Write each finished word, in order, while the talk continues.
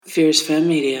Fierce Femme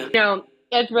Media. No,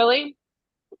 it's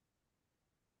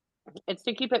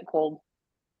to keep it cold.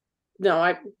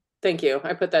 No, thank you.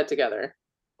 I put that together.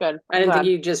 Good. I didn't think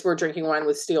you just were drinking wine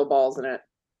with steel balls in it.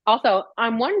 Also,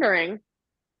 I'm wondering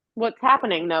what's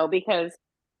happening though, because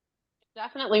it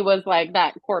definitely was like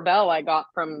that Corbel I got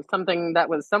from something that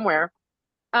was somewhere.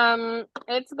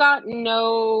 It's got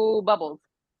no bubbles.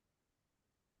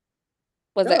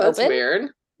 Was it that's open? Weird.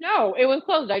 No, it was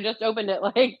closed. I just opened it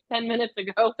like 10 minutes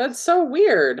ago. That's so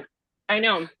weird. I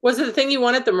know. Was it the thing you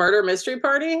won at the murder mystery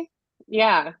party?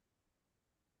 Yeah.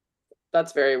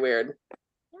 That's very weird.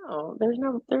 No, there's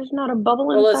not a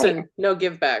bubble in Well, sight. listen, no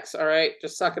givebacks, all right?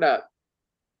 Just suck it up.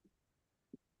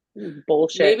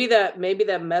 Bullshit. Maybe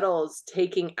that metal is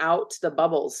taking out the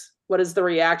bubbles. What is the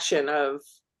reaction of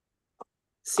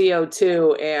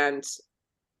CO2 and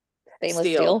stainless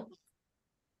steel?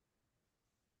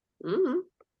 Mm-hmm.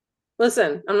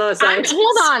 Listen, I'm not a scientist.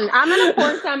 Hold on. I'm gonna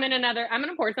pour some in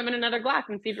another glass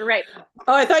and see if you're right.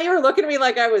 Oh, I thought you were looking at me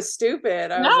like I was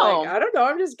stupid. I was like, I don't know,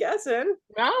 I'm just guessing.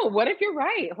 No, what if you're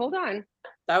right? Hold on.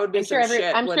 That would be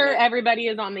shit. I'm sure everybody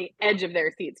is on the edge of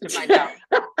their seats to find out.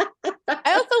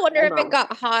 I also wonder if it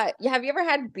got hot. Have you ever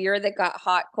had beer that got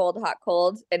hot, cold,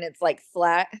 and it's like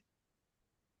flat?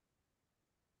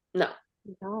 No.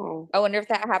 I wonder if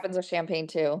that happens with champagne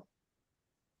too.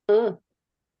 Oh,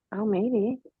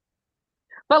 maybe.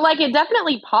 But like it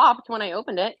definitely popped when I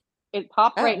opened it. It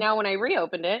popped right now when I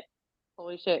reopened it.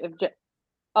 Holy shit.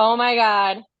 Oh my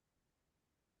God.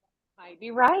 Might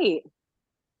be right.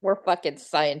 We're fucking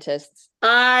scientists.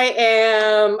 I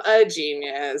am a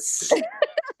genius.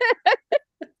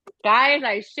 Guys,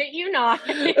 I shit you not.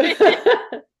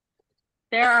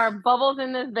 There are bubbles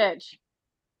in this bitch.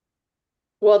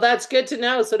 Well, that's good to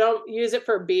know. So don't use it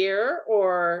for beer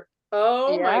or,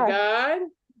 my God.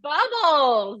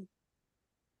 Bubbles.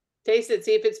 Taste it.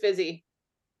 See if it's fizzy.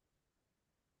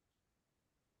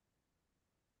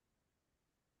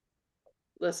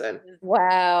 Listen.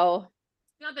 Wow.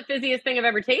 It's not the fizziest thing I've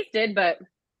ever tasted, but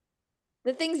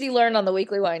the things you learn on the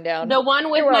weekly wind down. The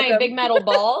one with my big metal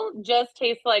ball just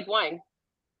tastes like wine.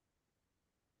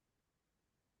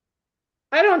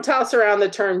 I don't toss around the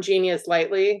term genius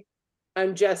lightly.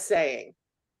 I'm just saying.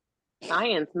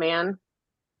 Science, man.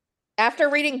 After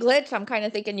reading Glitch, I'm kind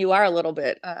of thinking you are a little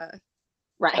bit.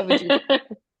 Right.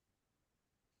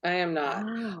 I am not.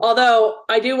 Wow. Although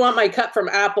I do want my cut from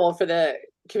Apple for the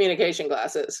communication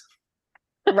glasses.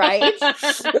 Right?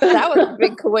 That was a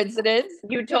big coincidence.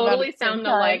 You totally sound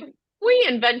like, we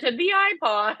invented the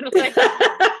iPod. Like,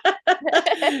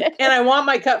 and I want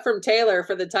my cut from Taylor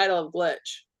for the title of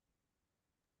Glitch.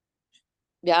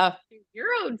 Yeah. You're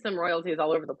owed some royalties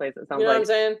all over the place, it sounds You know what I'm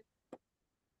saying?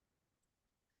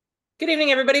 Good evening,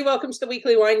 everybody. Welcome to the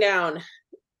weekly wind down.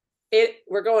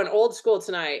 We're going old school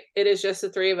tonight. It is just the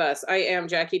three of us. I am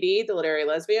Jackie D, the literary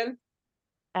lesbian.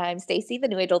 I'm Stacy, the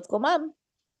new age old school mom.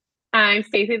 I'm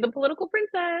Stacy, the political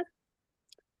princess.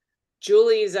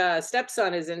 Julie's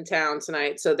stepson is in town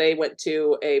tonight, so they went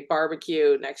to a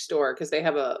barbecue next door because they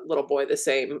have a little boy the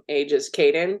same age as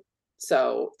Caden.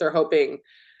 So they're hoping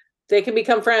they can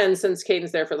become friends since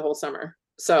Caden's there for the whole summer.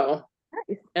 So,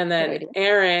 and then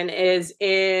Erin is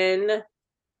in,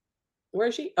 where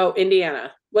is she? Oh,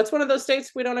 Indiana. What's one of those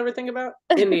states we don't ever think about?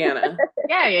 Indiana.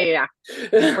 Yeah.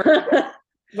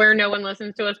 Where no one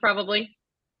listens to us, probably.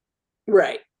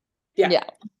 Right. Yeah.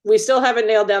 We still haven't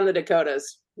nailed down the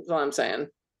Dakotas, is all I'm saying.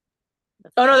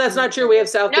 Oh, no, that's not true. We have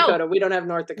South Dakota. We don't have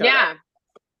North Dakota.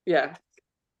 Yeah.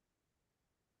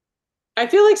 I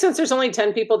feel like since there's only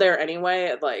 10 people there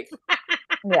anyway,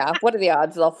 yeah, what are the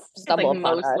odds they'll stumble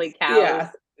upon mostly us? Cows.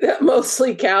 Yeah,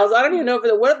 mostly cows. I don't even know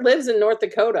what lives in North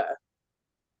Dakota.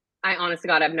 I honest to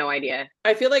God have no idea.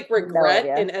 I feel like regret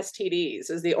and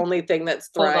STDs is the only thing that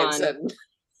thrives in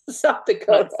South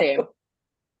Dakota. Let's see.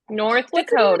 North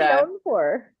Dakota. What's it known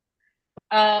for?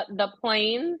 The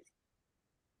Plains.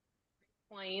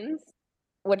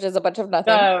 Which is a bunch of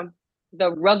nothing.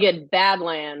 The rugged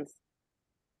Badlands.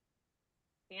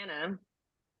 Anna.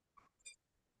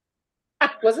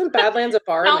 Wasn't Badlands a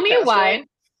bar? Tell me why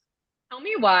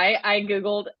I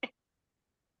Googled.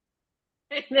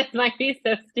 This might be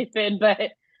so stupid,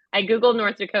 but I Googled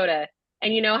North Dakota.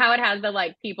 And you know how it has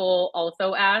the people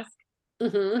also ask?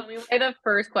 Mm-hmm. Tell me why the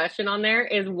first question on there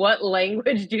is what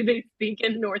language do they speak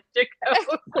in North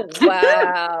Dakota?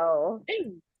 Wow.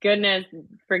 Thank goodness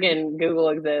friggin' Google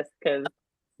exists, because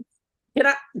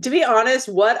to be honest,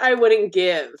 what I wouldn't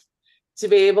give to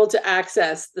be able to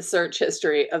access the search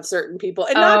history of certain people,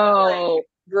 and not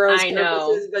gross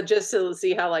purposes, but just to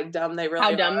see how dumb they really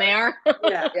are. How dumb they are.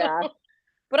 Yeah.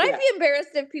 But I'd be embarrassed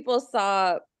if people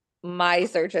saw my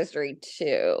search history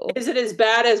too. Is it as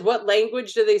bad as what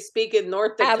language do they speak in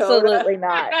North Dakota? Absolutely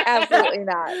not. Absolutely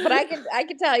not. But I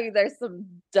can tell you there's some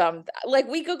dumb, like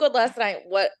we Googled last night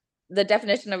what the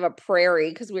definition of a prairie,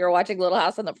 because we were watching Little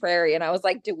House on the Prairie, and I was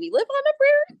like, do we live on a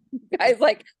prairie? Guys,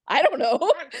 like, I don't know.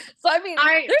 So I mean,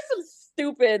 there's some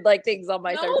stupid like things on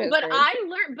my search history. But I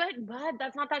learned, but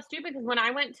that's not that stupid, because when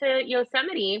I went to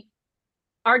Yosemite,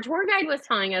 our tour guide was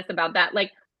telling us about that.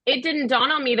 Like, it didn't dawn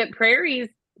on me that prairies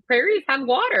have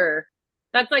water.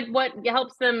 That's like what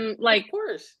helps them. Like, of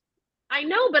course, I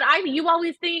know, but you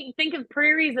always think of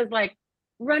prairies as like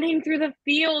running through the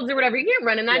fields or whatever. You can't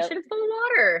run in that shit. It's full of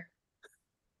water.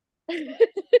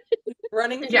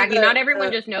 Running, Jackie. Not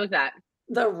everyone just knows that.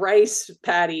 The rice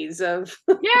paddies of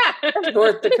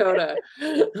North Dakota.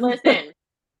 Listen,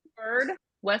 bird,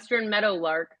 western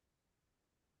meadowlark.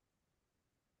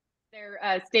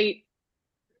 Their state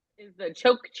is the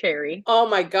choke cherry. Oh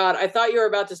my God. I thought you were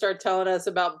about to start telling us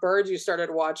about birds you started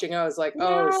watching. I was like,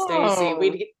 oh, No.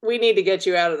 Stacy, we need to get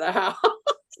you out of the house.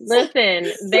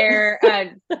 Listen, their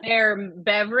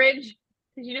beverage.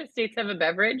 Did you know states have a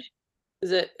beverage?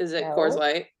 Is it No. Coors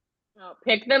Light? Oh,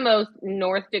 pick the most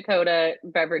North Dakota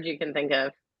beverage you can think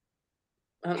of.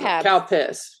 Cow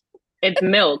piss. It's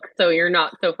milk, so you're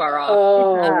not so far off.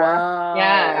 Oh wow.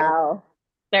 Yeah. Wow.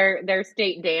 Their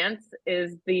state dance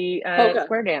is the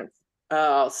square dance.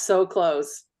 Oh, so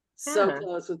close. So Yeah.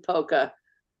 close with polka.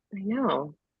 I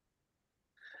know.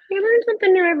 You learn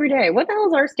something new every day. What the hell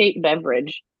is our state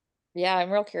beverage? Yeah,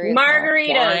 I'm real curious. now.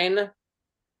 Margaritas.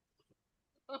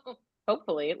 Wine.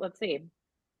 Hopefully. Let's see.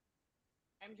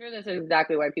 I'm sure this is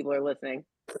exactly why people are listening.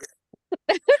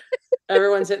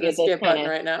 Everyone's hitting the Get this skip button kinda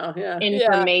right now. Yeah.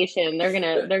 Information. They're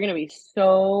gonna be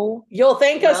so. You'll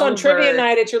thank us on trivia well-versed.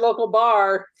 night at your local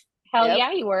bar. Hell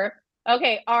yeah, you were.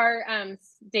 Okay, our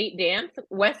state dance,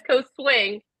 West Coast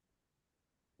Swing.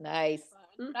 Nice.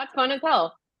 That's fun as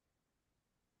hell.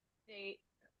 We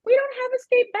don't have a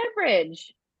state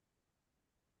beverage.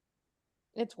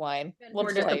 It's wine.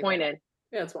 We're disappointed.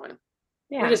 Yeah, it's wine.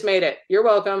 Yeah, We just made it. You're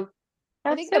welcome.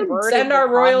 I think the bird Send is our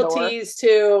the condor. royalties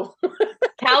to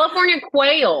California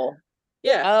quail.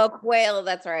 yeah. Oh, quail.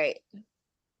 That's right.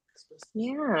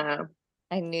 Yeah.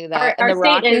 I knew that. Our And the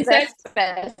rock state is insect.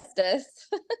 asbestos.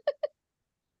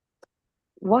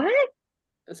 What?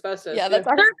 Asbestos. Yeah, that's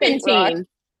our state rock. Serpentine.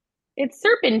 It's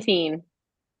serpentine.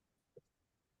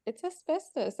 It's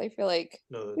asbestos, I feel like.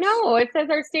 No, it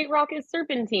says our state rock is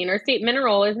serpentine. Our state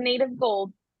mineral is native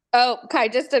gold. Oh, Kai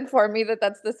just informed me that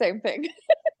that's the same thing.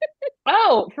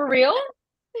 Oh, for real?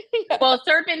 Yeah. Well,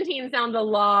 serpentine sounds a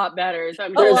lot better. So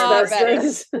I'm A sure lot better.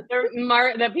 Asbestos.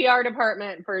 the PR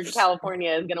department for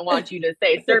California is going to want you to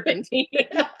say serpentine.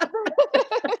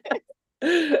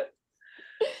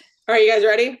 All right, you guys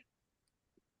ready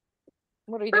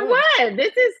What are we For doing? what?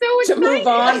 This is so to exciting. move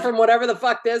on from whatever the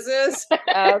fuck this is?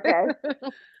 Oh, okay.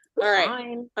 All right,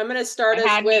 Fine. I'm gonna start I us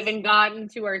hadn't with. even gotten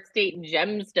to our state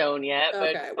gemstone yet,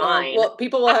 but Okay, fine. well,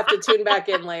 people will have to tune back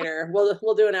in later.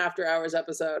 We'll do an after hours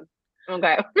episode.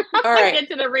 Okay. All right. Get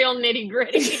to the real nitty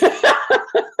gritty.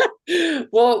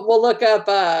 we'll look up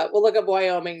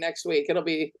Wyoming next week. It'll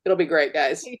be great,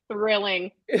 guys.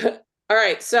 Thrilling. All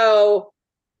right, so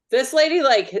this lady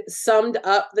like summed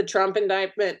up the Trump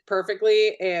indictment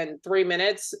perfectly in 3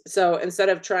 minutes. So instead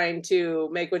of trying to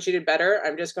make what she did better,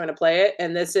 I'm just going to play it.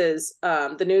 And this is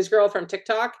the news girl from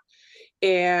TikTok.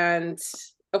 And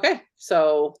okay,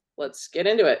 so let's get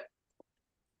into it.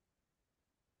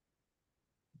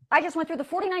 I just went through the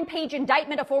 49-page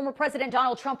indictment of former President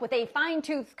Donald Trump with a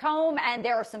fine-tooth comb, and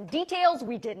there are some details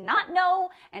we did not know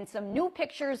and some new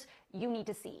pictures you need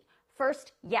to see.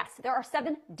 First, yes, there are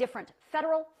 7 different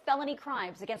federal felony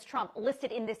crimes against Trump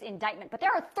listed in this indictment, but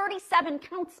there are 37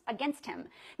 counts against him.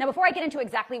 Now, before I get into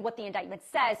exactly what the indictment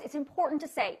says, it's important to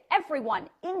say everyone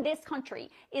in this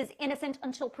country is innocent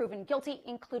until proven guilty,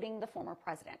 including the former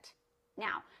president.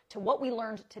 Now, to what we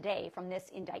learned today from this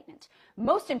indictment.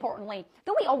 Most importantly,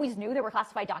 though we always knew there were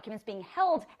classified documents being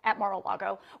held at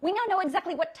Mar-a-Lago, we now know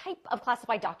exactly what type of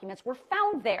classified documents were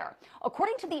found there.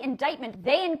 According to the indictment,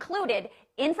 they included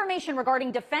information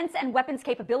regarding defense and weapons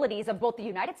capabilities of both the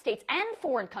United States and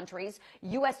foreign countries,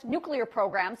 U.S. nuclear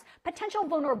programs, potential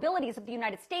vulnerabilities of the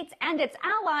United States and its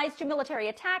allies to military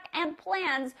attack, and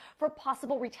plans for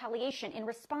possible retaliation in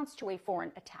response to a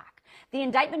foreign attack. The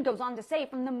indictment goes on to say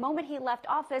from the moment he left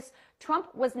office,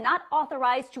 Trump was not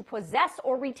authorized to possess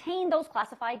or retain those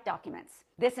classified documents.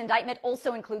 This indictment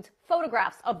also includes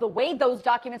photographs of the way those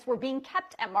documents were being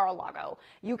kept at Mar-a-Lago.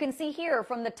 You can see here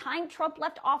from the time Trump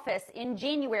left office in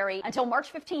January until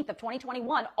March 15th of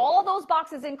 2021, all those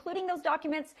boxes, including those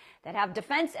documents that have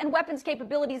defense and weapons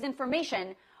capabilities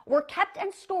information, were kept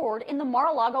and stored in the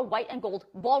Mar-a-Lago white and gold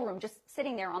ballroom, just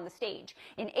sitting there on the stage.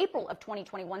 In April of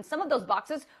 2021, some of those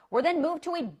boxes were then moved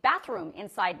to a bathroom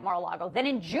inside Mar-a-Lago. Then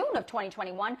in June of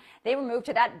 2021, they were moved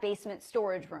to that basement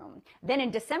storage room. Then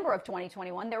in December of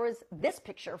 2021, there was this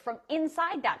picture from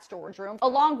inside that storage room,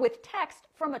 along with text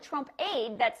from a Trump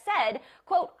aide that said,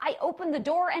 quote, "I opened the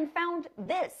door and found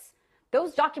this."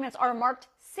 Those documents are marked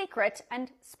secret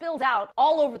and spilled out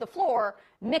all over the floor,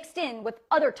 mixed in with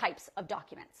other types of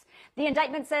documents. The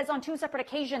indictment says on 2 separate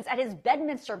occasions at his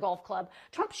Bedminster Golf Club,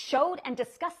 Trump showed and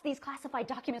discussed these classified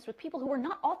documents with people who were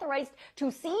not authorized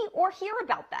to see or hear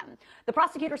about them. The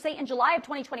prosecutors say in July of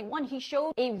 2021, he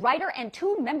showed a writer and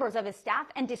 2 members of his staff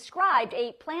and described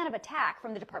a plan of attack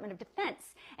from the Department of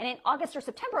Defense. And in August or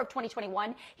September of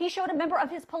 2021, he showed a member of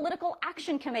his Political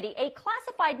Action Committee a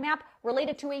classified map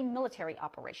related to a military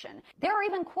operation. There are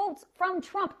even quotes from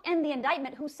Trump in the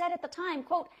indictment who said at the time,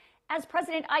 quote, "As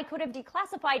president, I could have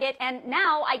declassified it, and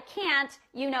now I can't,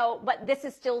 but this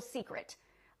is still secret."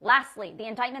 Lastly, the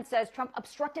indictment says Trump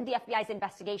obstructed the FBI's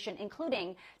investigation,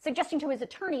 including suggesting to his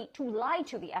attorney to lie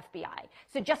to the FBI,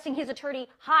 suggesting his attorney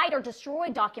hide or destroy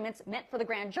documents meant for the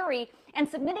grand jury, and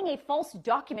submitting a false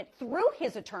document through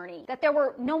his attorney that there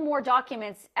were no more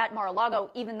documents at Mar-a-Lago,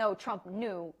 even though Trump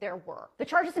knew there were. The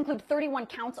charges include 31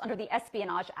 counts under the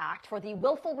Espionage Act for the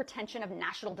willful retention of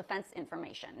national defense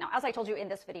information. Now, as I told you in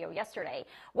this video yesterday,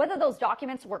 whether those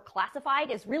documents were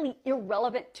classified is really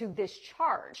irrelevant to this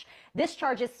charge. This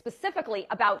charge is specifically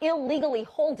about illegally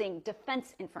holding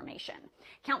defense information.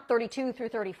 Count 32 through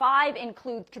 35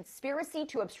 include conspiracy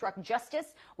to obstruct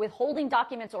justice, withholding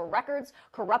documents or records,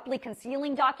 corruptly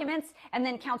concealing documents, and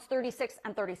then counts 36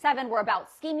 and 37 were about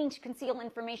scheming to conceal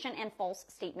information and false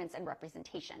statements and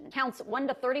representation. Counts 1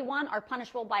 to 31 are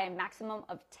punishable by a maximum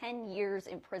of 10 years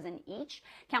in prison each.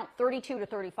 Count 32 to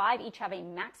 35 each have a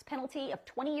max penalty of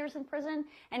 20 years in prison,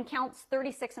 and counts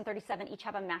 36 and 37 each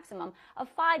have a maximum of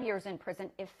 5 years in prison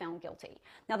if found guilty.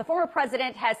 Now, the former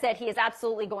president has said he is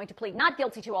absolutely going to plead not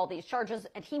guilty to all these charges,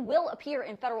 and he will appear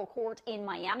in federal court in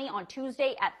Miami on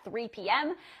Tuesday at 3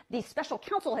 p.m. The special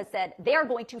counsel has said they are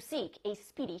going to seek a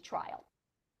speedy trial.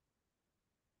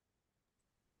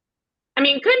 I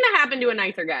mean, couldn't have happened to a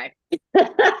nicer guy.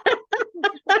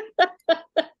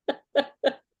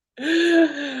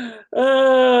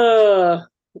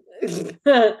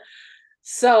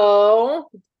 So,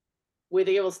 we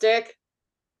think it will stick?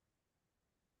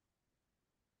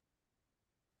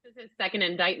 This is his second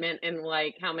indictment in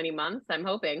like how many months? I'm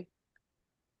hoping.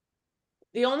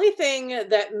 The only thing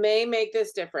that may make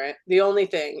this different, the only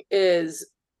thing is,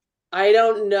 I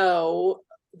don't know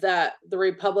that the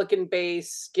Republican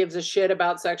base gives a shit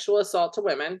about sexual assault to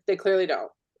women. They clearly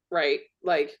don't, right?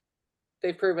 Like,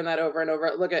 they've proven that over and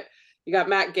over. Look at, you got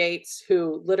Matt Gaetz,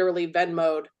 who literally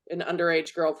Venmo'd an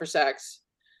underage girl for sex.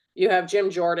 You have Jim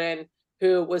Jordan,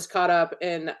 who was caught up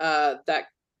in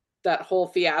that whole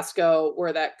fiasco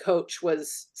where that coach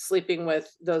was sleeping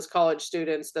with those college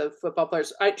students, the football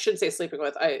players. I shouldn't say sleeping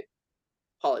with, I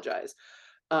apologize.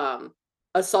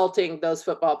 Assaulting those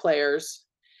football players.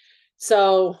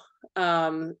 So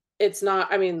it's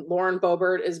not, I mean, Lauren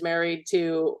Boebert is married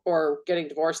to, or getting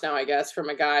divorced now, I guess, from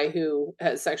a guy who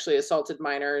has sexually assaulted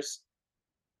minors.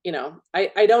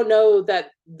 I don't know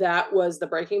that that was the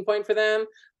breaking point for them,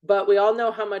 but we all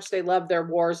know how much they love their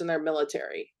wars and their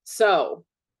military. So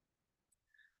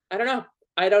I don't know.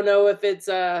 I don't know if it's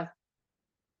going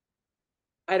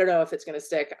to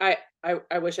stick.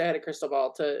 I wish I had a crystal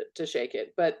ball to shake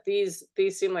it, but these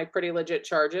seem like pretty legit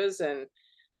charges. And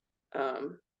I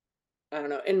don't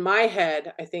know. In my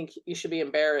head, I think you should be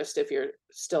embarrassed if you're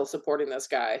still supporting this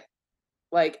guy.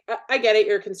 Like, I get it.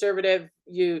 You're conservative,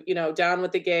 you know, down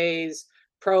with the gays,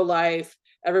 pro-life,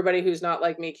 everybody who's not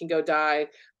like me can go die.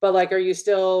 But like, are you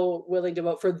still willing to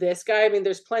vote for this guy? I mean,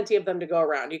 there's plenty of them to go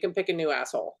around. You can pick a new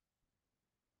asshole.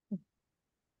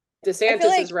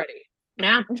 DeSantis is ready.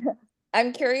 Yeah.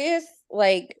 I'm curious,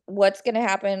 like, what's going to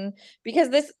happen, because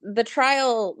the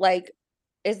trial, like,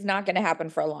 is not going to happen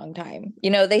for a long time.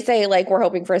 They say, like, we're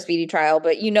hoping for a speedy trial,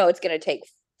 but it's going to take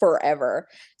forever.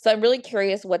 So I'm really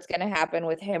curious what's going to happen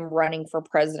with him running for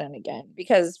president again,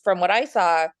 because from what I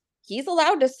saw, he's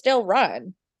allowed to still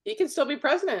run. He can still be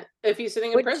president if he's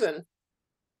sitting in prison.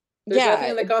 There's nothing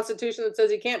in the Constitution that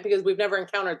says he can't, because we've never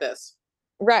encountered this.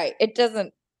 Right. It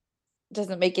doesn't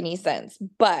make any sense,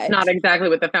 but not exactly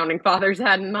what the founding fathers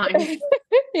had in mind.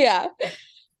 Yeah.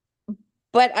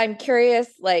 But I'm curious,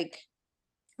 like,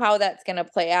 how that's going to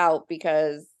play out,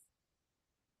 because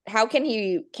how can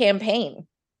he campaign,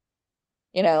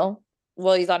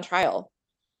 while he's on trial?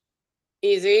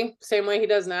 Easy. Same way he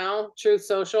does now. Truth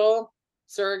Social,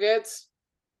 surrogates.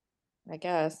 I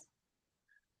guess.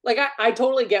 like, I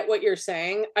totally get what you're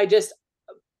saying. I just,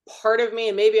 part of me,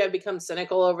 and maybe I've become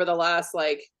cynical over the last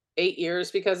like 8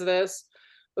 years because of this,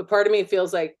 but part of me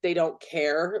feels like they don't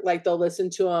care. Like they'll listen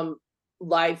to him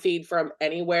live feed from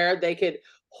anywhere. They could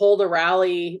hold a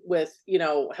rally with, you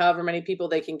know, however many people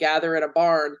they can gather in a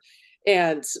barn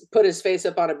and put his face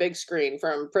up on a big screen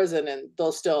from prison, and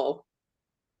they'll still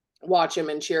watch him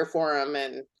and cheer for him,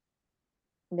 and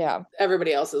Yeah.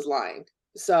 everybody else is lying.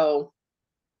 So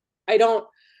I don't,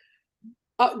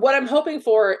 what I'm hoping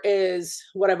for is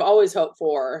what I've always hoped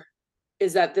for,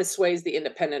 is that this sways the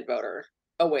independent voter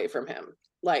away from him.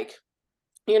 Like,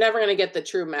 you're never going to get the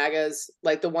true MAGAs,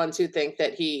 like the ones who think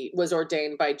that he was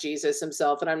ordained by Jesus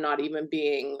himself. And I'm not even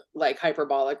being like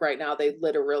hyperbolic right now. They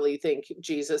literally think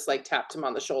Jesus like tapped him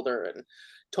on the shoulder and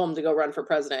told him to go run for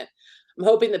president. I'm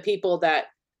hoping the people that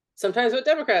sometimes vote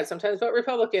Democrats, sometimes vote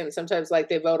Republicans, sometimes like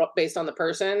they vote based on the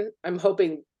person, I'm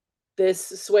hoping this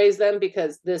sways them,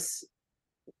 because this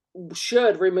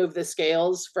should remove the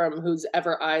scales from whose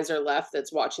ever eyes are left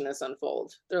that's watching this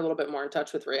unfold. They're a little bit more in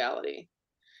touch with reality.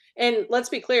 And let's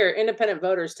be clear, independent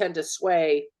voters tend to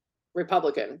sway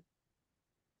Republican.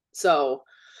 So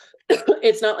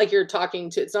it's not like you're talking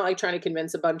to, it's not like trying to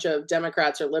convince a bunch of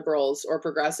Democrats or liberals or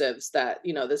progressives that,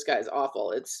 you know, this guy's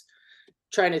awful. It's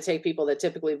trying to take people that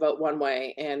typically vote one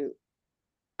way. And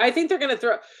I think they're going to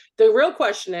throw, the real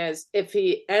question is, if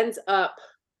he ends up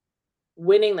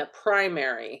winning the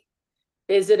primary,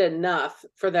 is it enough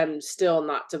for them still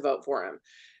not to vote for him?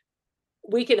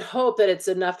 We can hope that it's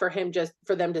enough for him, just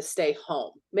for them to stay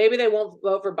home. Maybe they won't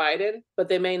vote for Biden, but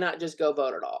they may not just go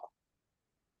vote at all.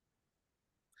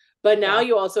 But now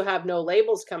you also have no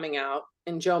labels coming out,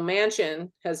 and Joe Manchin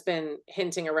has been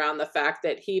hinting around the fact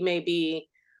that he may be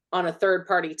on a third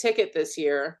party ticket this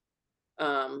year,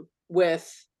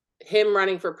 with him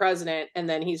running for president, and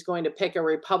then he's going to pick a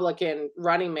Republican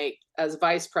running mate as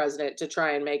vice president to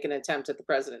try and make an attempt at the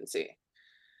presidency.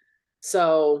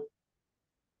 So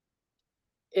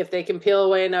if they can peel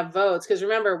away enough votes, because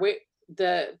remember,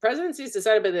 the presidency is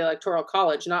decided by the Electoral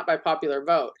College, not by popular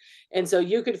vote. And so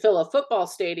you could fill a football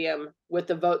stadium with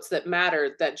the votes that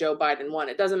mattered that Joe Biden won.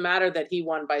 It doesn't matter that he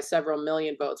won by several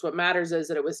million votes. What matters is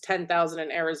that it was 10,000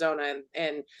 in Arizona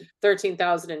and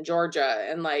 13,000 in Georgia.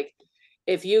 And like,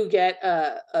 if you get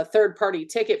a third party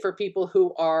ticket for people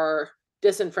who are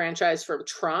disenfranchised from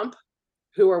Trump,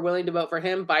 who are willing to vote for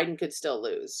him, Biden could still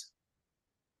lose.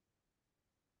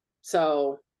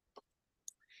 So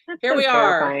here we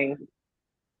are.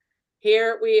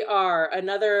 Here we are.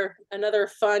 Another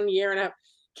fun year and a half.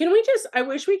 Can we just, I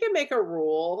wish we could make a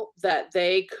rule that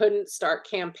they couldn't start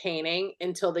campaigning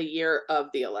until the year of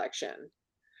the election.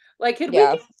 Like, could we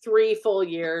get 3 full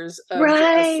years of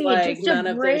just like just none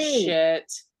of this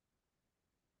shit?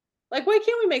 Like, why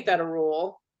can't we make that a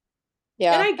rule?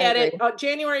 Yeah. And I get it.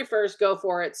 January 1st, go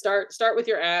for it. Start with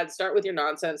your ads, start with your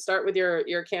nonsense, start with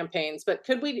your campaigns. But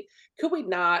could we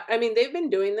not? I mean, they've been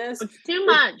doing this. It's too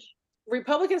much.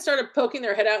 Republicans started poking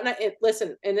their head out. And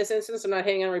listen, in this instance, I'm not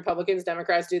hating on Republicans.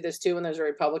 Democrats do this too when there's a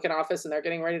Republican office and they're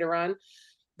getting ready to run.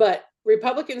 But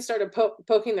Republicans started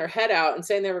poking their head out and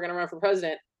saying they were going to run for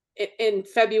president in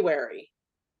February,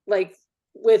 like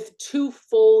with 2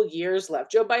 full years left.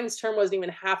 Joe Biden's term wasn't even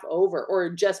half over, or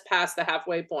just past the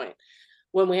halfway point,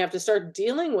 when we have to start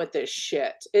dealing with this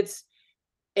shit. It's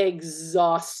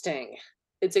exhausting.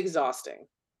 It's exhausting.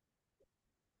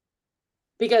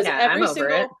 Because every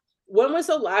single, when was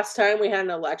the last time we had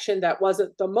an election that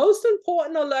wasn't the most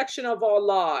important election of our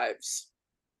lives?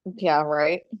 Yeah,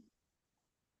 right.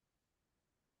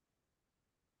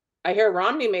 I hear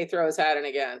Romney may throw his hat in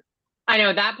again. I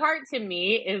know, that part to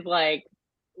me is like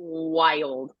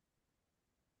wild.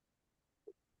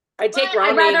 I'd take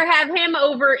Romney. I'd rather have him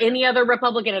over any other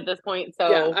Republican at this point.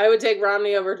 So yeah, I would take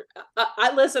Romney over.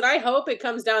 Listen, I hope it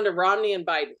comes down to Romney and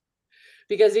Biden,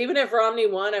 because even if Romney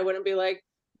won, I wouldn't be like,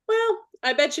 well,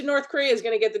 I bet you North Korea is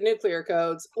going to get the nuclear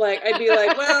codes. Like, I'd be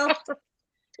like, well,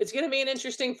 it's going to be an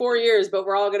interesting 4 years, but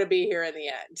we're all going to be here in the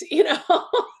end, you know?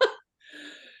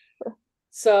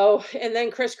 So, and then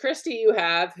Chris Christie, you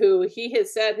have, who he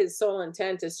has said his sole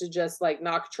intent is to just like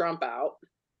knock Trump out.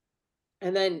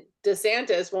 And then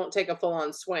DeSantis won't take a full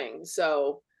on swing.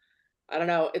 So I don't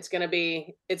know. It's going to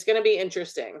be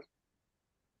interesting.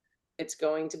 It's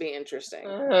going to be interesting.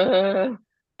 I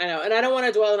know. And I don't want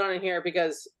to dwell on it here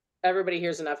because everybody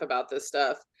hears enough about this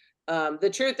stuff.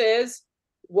 The truth is,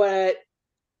 what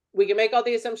we can make all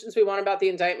the assumptions we want about the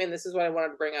indictment. This is what I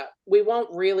wanted to bring up. We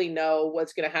won't really know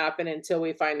what's going to happen until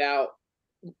we find out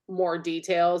more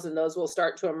details, and those will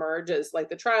start to emerge as like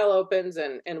the trial opens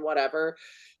and whatever.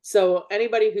 So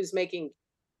anybody who's making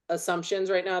assumptions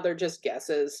right now, they're just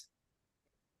guesses.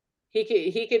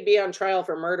 he could be on trial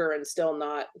for murder and still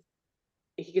not.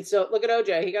 He could still look at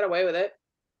OJ. He got away with it.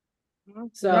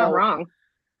 So not wrong.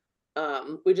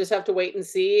 We just have to wait and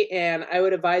see. And I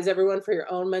would advise everyone for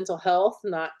your own mental health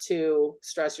not to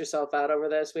stress yourself out over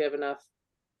this. We have enough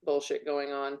bullshit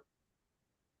going on.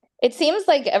 It seems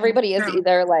like everybody is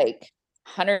either like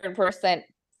 100%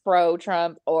 pro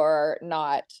Trump or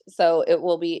not. So it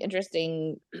will be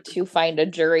interesting to find a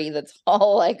jury that's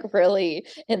all like really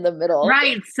in the middle.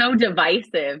 Right. So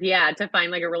divisive. Yeah. To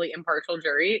find like a really impartial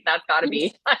jury. That's gotta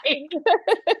be like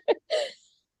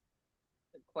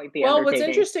quite the Well, what's undertaking.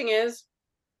 interesting is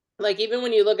like, even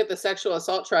when you look at the sexual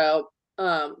assault trial,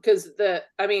 because the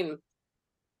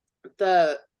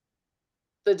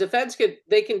defense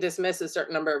they can dismiss a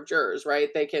certain number of jurors, right?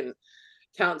 They can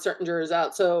count certain jurors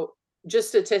out. So just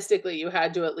statistically, you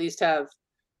had to at least have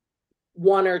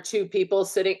one or two people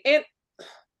sitting in.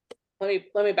 Let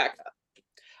me back up.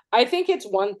 I think it's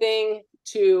one thing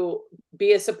to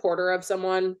be a supporter of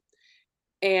someone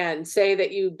and say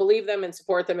that you believe them and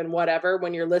support them and whatever,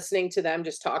 when you're listening to them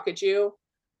just talk at you.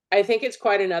 I think it's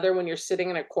quite another when you're sitting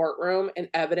in a courtroom and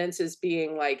evidence is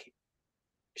being like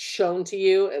shown to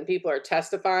you and people are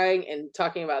testifying and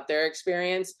talking about their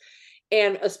experience.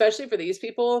 And especially for these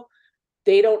people,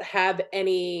 they don't have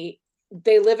any,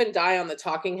 they live and die on the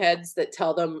talking heads that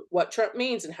tell them what Trump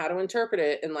means and how to interpret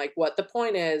it and like what the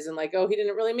point is and like, oh, he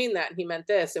didn't really mean that and he meant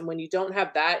this. And when you don't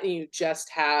have that and you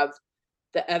just have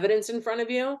the evidence in front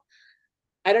of you,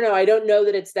 I don't know. I don't know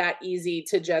that it's that easy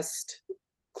to just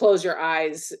close your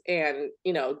eyes and,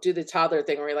 you know, do the toddler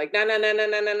thing where you're like, no,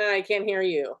 I can't hear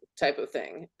you type of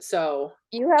thing. So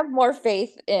you have more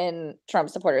faith in Trump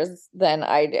supporters than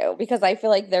I do, because I feel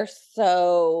like they're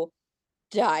so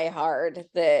diehard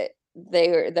that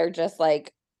they're just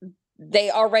like,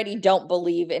 they already don't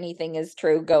believe anything is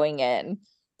true going in,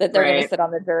 that they're going to sit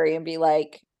on the jury and be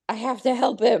like, I have to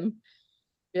help him.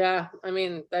 Yeah, I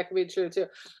mean, that could be true too.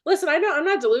 Listen, I know I'm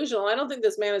not delusional. I don't think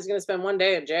this man is going to spend one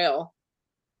day in jail.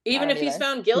 Even if he's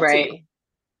found guilty,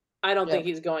 I don't think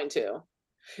he's going to.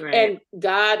 Right. And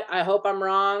God, I hope I'm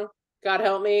wrong. God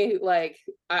help me. Like,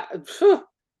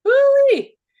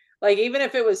 like even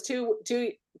if it was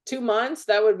two months,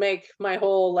 that would make my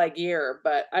whole like year.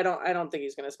 But I don't think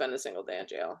he's going to spend a single day in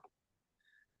jail.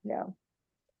 Yeah.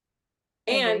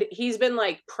 And he's been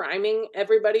like priming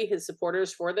everybody, his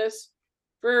supporters, for this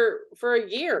for a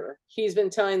year. He's been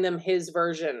telling them his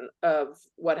version of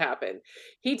what happened.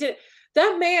 He did.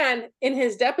 That man in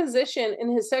his deposition,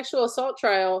 in his sexual assault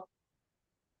trial,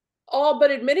 all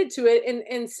but admitted to it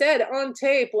and said on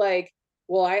tape, like,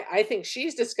 well, I think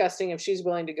she's disgusting if she's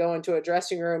willing to go into a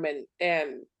dressing room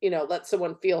and you know, let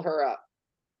someone feel her up.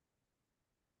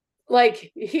 Like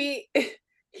he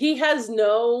has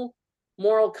no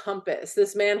moral compass.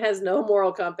 This man has no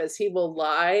moral compass. He will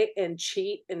lie and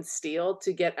cheat and steal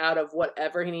to get out of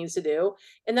whatever he needs to do.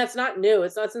 And that's not new.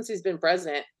 It's not since he's been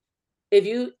president. If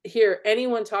you hear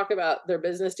anyone talk about their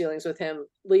business dealings with him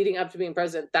leading up to being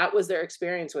president, that was their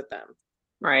experience with them.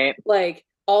 Right. Like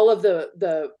all of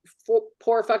the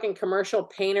poor fucking commercial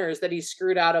painters that he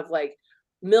screwed out of like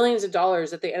millions of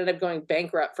dollars that they ended up going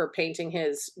bankrupt for painting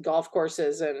his golf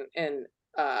courses and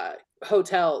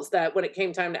hotels, that when it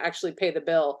came time to actually pay the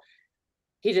bill,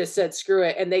 he just said, screw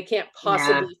it. And they can't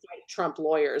possibly fight Trump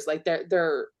lawyers. Like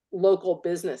they're local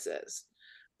businesses.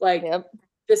 Like,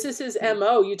 this is his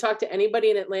MO. You talk to anybody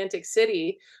in Atlantic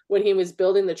City when he was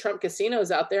building the Trump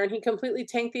casinos out there and he completely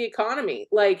tanked the economy.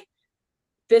 Like,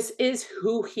 this is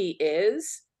who he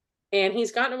is and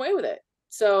he's gotten away with it.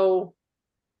 So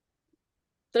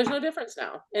there's no difference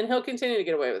now and he'll continue to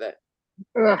get away with it.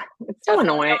 Ugh, it's so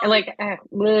annoying. Like, I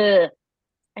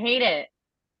hate it.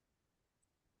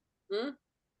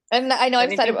 And I know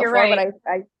I've said it before, but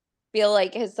I feel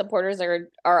like his supporters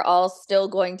are all still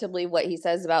going to believe what he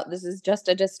says about this is just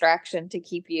a distraction to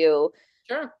keep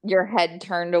your head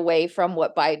turned away from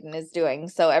what Biden is doing.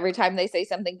 So every time they say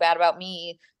something bad about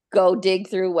me, go dig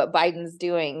through what Biden's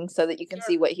doing so that you can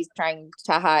see what he's trying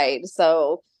to hide.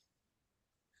 So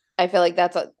I feel like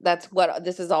that's what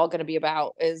this is all going to be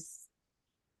about, is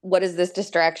what is this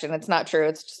distraction? It's not true.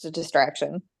 It's just a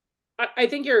distraction. I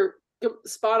think you're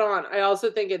spot on. I also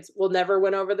think we'll never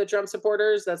win over the Trump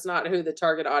supporters. That's not who the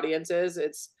target audience is.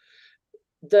 It's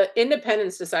the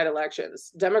independents decide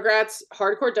elections. Democrats,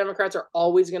 hardcore Democrats are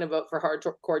always going to vote for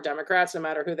hardcore Democrats, no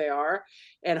matter who they are.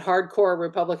 And hardcore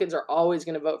Republicans are always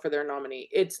going to vote for their nominee.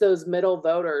 It's those middle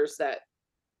voters that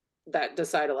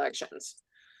decide elections.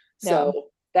 So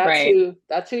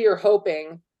that's who you're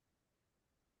hoping.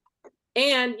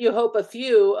 And you hope a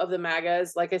few of the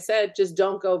MAGAs, like I said, just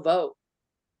don't go vote.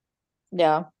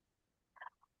 Yeah.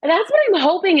 That's what I'm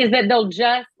hoping, is that they'll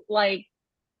just like,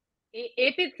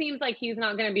 if it seems like he's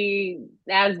not going to be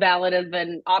as valid as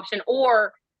an option,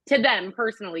 or to them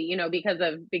personally, you know, because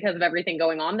of everything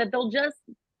going on, that they'll just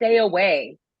stay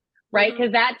away, right?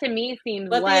 Because that to me seems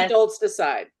Let less, the adults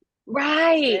decide.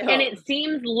 right? Stay And home.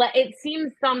 it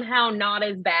seems somehow not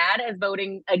as bad as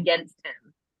voting against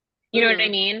him. You know what I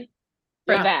mean?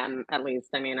 For Yeah. them, at least.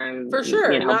 I mean, I'm For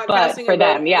sure, you know, not but casting for a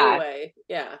vote them, yeah, anyway.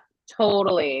 Yeah.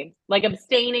 totally. Like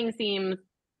abstaining seems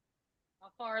a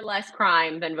far less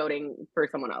crime than voting for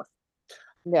someone else.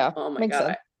 Yeah. Oh my makes God.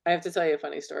 sense. I have to tell you a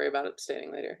funny story about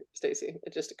abstaining later, Stacy.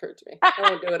 It just occurred to me. I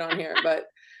won't do it on here, but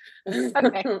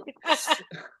Okay.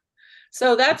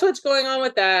 so that's what's going on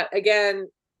with that. Again,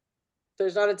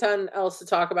 there's not a ton else to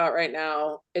talk about right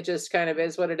now. It just kind of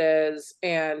is what it is.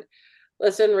 And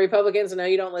listen, Republicans, I know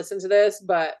you don't listen to this,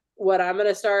 but what I'm going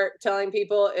to start telling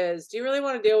people is, do you really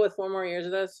want to deal with 4 more years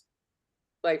of this?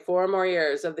 Like 4 more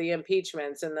years of the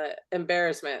impeachments and the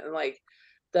embarrassment and like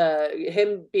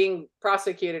him being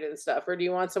prosecuted and stuff, or do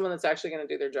you want someone that's actually going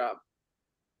to do their job?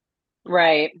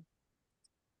 Right.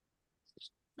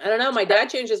 I don't know. My dad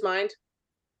changed his mind.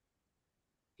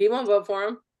 He won't vote for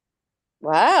him.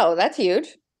 Wow, that's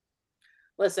huge.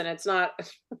 Listen, it's not.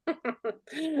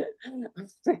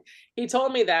 He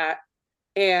told me that,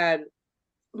 and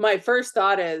my first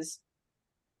thought is,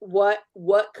 what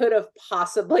could have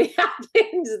possibly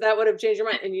happened that would have changed your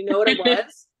mind? And you know what it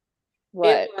was? What?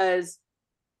 It was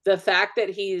the fact that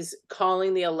he's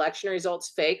calling the election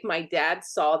results fake. My dad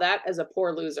saw that as a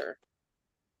poor loser.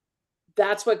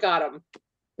 That's what got him.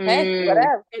 Hey,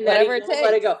 whatever. And that he Whatever it won't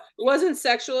let it takes. go. It wasn't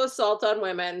sexual assault on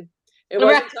women. It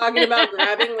wasn't talking about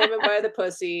grabbing women by the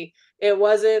pussy. It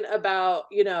wasn't about,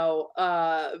 you know,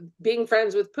 being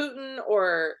friends with Putin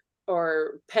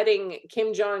or petting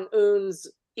Kim Jong-un's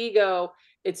ego.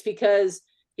 It's because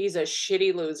he's a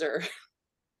shitty loser.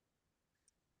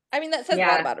 I mean, that says a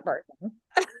lot about a person.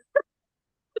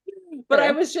 But True.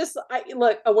 I was just,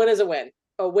 look, a win is a win.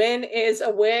 A win is a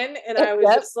win. And I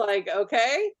was just like,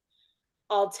 okay,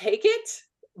 I'll take it.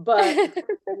 But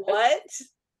what?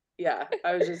 Yeah,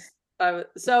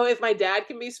 so if my dad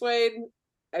can be swayed,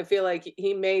 I feel like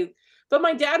he may, but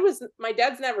my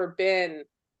dad's never been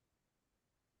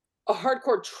a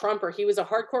hardcore Trumper. He was a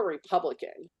hardcore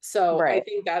Republican. So Right. I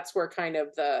think that's where kind of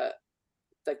the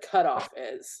cutoff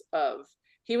is of,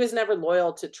 he was never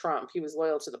loyal to Trump. He was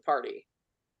loyal to the party.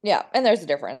 Yeah, and there's a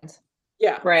difference.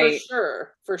 Yeah, right.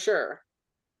 For sure.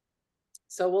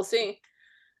 So we'll see.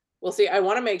 I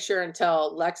want to make sure and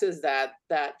tell Lex's dad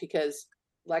that, because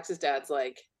Lex's dad's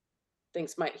like,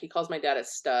 he calls my dad a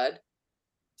stud.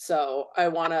 So I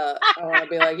want to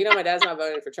be like, you know, my dad's not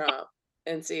voting for Trump,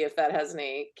 and see if that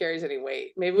carries any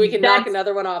weight. Maybe we can knock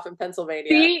another one off in Pennsylvania.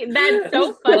 See, that's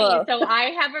so funny. So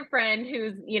I have a friend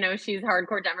who's, you know, she's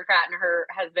hardcore Democrat and her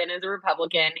husband is a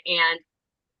Republican, and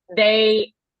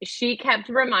she kept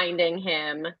reminding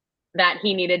him that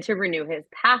he needed to renew his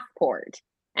passport.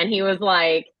 And he was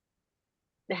like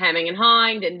hemming and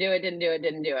hawing, didn't do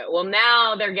it. Well,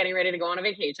 now they're getting ready to go on a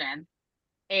vacation,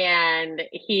 and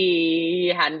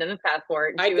he hadn't done his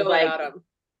passport. And I'd go without him.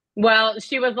 Well,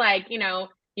 she was like, you know,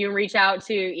 you can reach out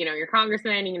to, you know, your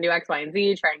congressman, you can do X, Y, and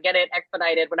Z, try and get it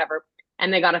expedited, whatever.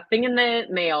 And they got a thing in the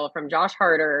mail from Josh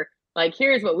Harder, like,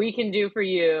 here's what we can do for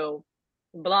you,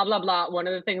 blah, blah, blah. One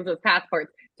of the things was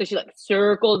passports. So she like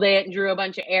circled it and drew a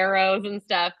bunch of arrows and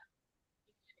stuff.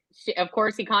 Of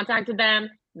course, he contacted them.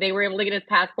 They were able to get his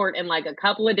passport in like a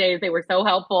couple of days. They were so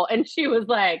helpful. And she was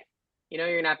like, you know,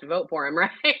 you're gonna have to vote for him,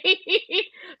 right?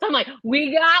 So I'm like,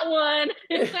 we got one.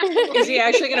 Is he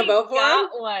actually gonna vote for him?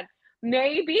 One.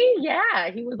 Maybe, yeah.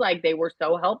 He was like, they were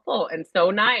so helpful and so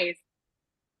nice.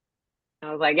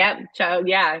 I was like,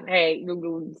 yeah, hey,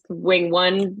 wing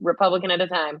one Republican at a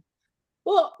time.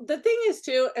 Well, the thing is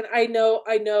too, and I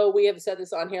know we have said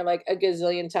this on here like a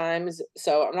gazillion times,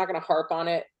 so I'm not gonna harp on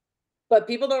it, but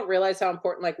people don't realize how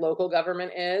important like local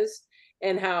government is,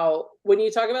 and how when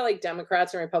you talk about like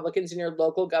Democrats and Republicans in your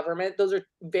local government, those are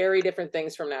very different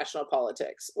things from national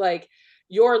politics. Like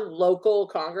your local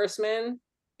congressman,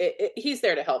 he's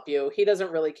there to help you. He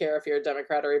doesn't really care if you're a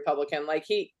Democrat or Republican. Like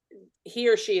he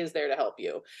or she is there to help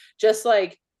you. Just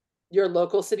like your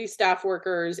local city staff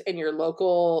workers and your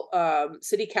local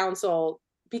city council,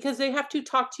 because they have to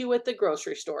talk to you at the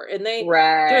grocery store, and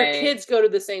their kids go to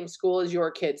the same school as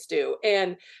your kids do,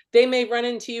 and they may run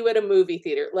into you at a movie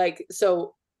theater. Like,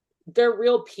 so they're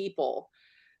real people.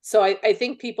 So I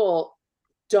think people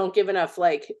don't give enough,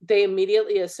 like they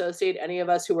immediately associate any of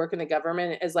us who work in the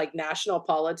government as like national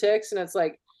politics. And it's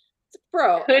like,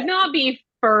 bro, could not be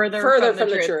further from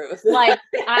the truth. Like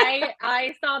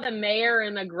I saw the mayor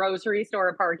in the grocery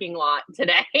store parking lot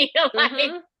today.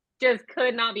 Like, just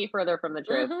could not be further from the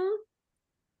truth. Mhm.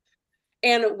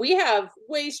 And we have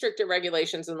way stricter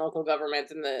regulations in local government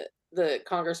than the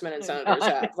congressmen and senators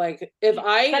God. have. Like, if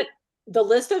the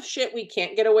list of shit we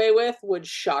can't get away with would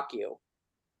shock you.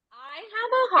 I have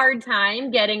a hard time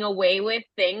getting away with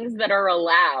things that are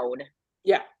allowed.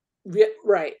 Yeah.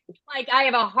 Right. Like, I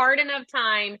have a hard enough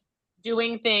time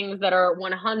doing things that are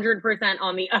 100%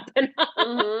 on the up and up.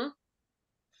 Mm-hmm.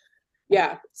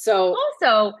 Yeah. So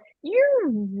Also, you're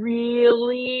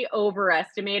really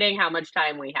overestimating how much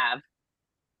time we have.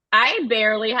 I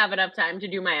barely have enough time to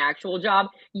do my actual job.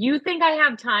 You think I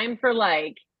have time for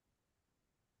like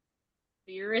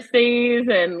conspiracies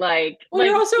and well,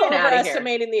 you're also get outta here.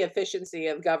 overestimating the efficiency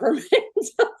of government.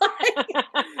 Like,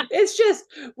 it's just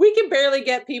we can barely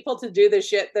get people to do the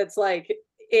shit that's like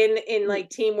in like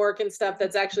teamwork and stuff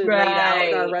that's actually laid out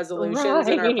in our Right, resolutions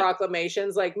and our right.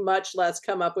 proclamations, like much less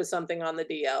come up with something on the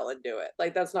DL and do it.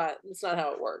 Like that's not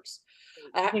how it works.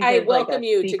 think I there's, like, welcome a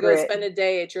you to go secret- spend a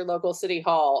day at your local city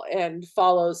hall and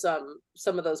follow some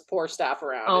of those poor staff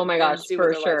around. Oh my gosh, and see for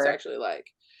what their life's sure. actually like.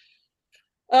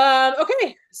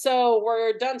 Okay, so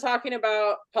we're done talking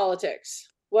about politics.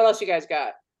 What else you guys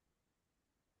got?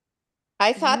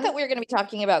 I thought that we were going to be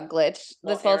talking about Glitch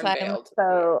Well, this whole Aaron time, bailed.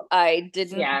 so I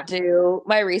didn't do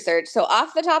my research. So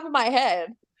off the top of my head,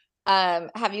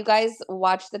 have you guys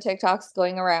watched the TikToks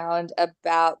going around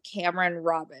about Cameron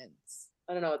Robbins?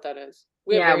 I don't know what that is.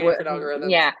 We have very different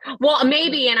algorithms. Yeah. Well,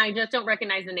 maybe, and I just don't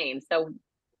recognize the name. So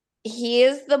He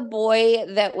is the boy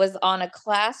that was on a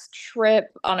class trip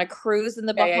on a cruise in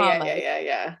the Bahamas.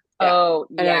 Yeah. Oh,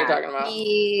 I know what you're yeah. talking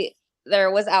about.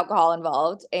 There was alcohol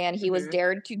involved, and he was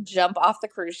dared to jump off the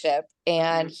cruise ship,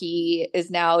 and he is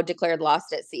now declared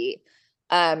lost at sea.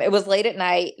 It was late at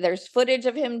night. There's footage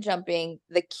of him jumping.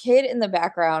 The kid in the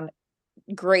background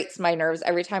grates my nerves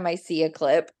every time I see a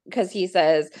clip because he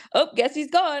says, "Oh, guess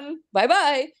he's gone.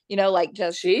 Bye-bye." You know, like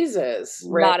just Jesus.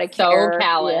 not a so care.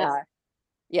 callous. Yeah.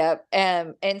 Yep.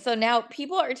 And so now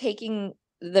people are taking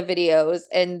the videos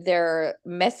and they're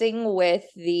messing with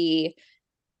the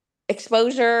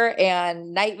exposure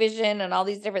and night vision and all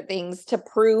these different things to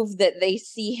prove that they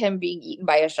see him being eaten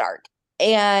by a shark.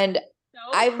 And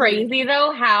So crazy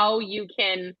though how you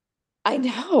can I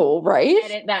know, right?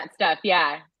 edit that stuff.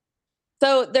 Yeah.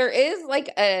 So there is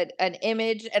like an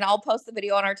image, and I'll post the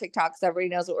video on our TikTok so everybody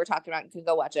knows what we're talking about and can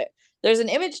go watch it. There's an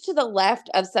image to the left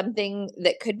of something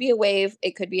that could be a wave,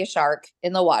 it could be a shark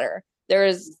in the water.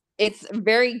 It's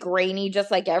very grainy,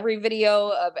 just like every video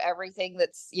of everything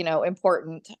that's,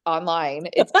 important online.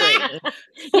 It's grainy.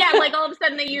 Yeah, like all of a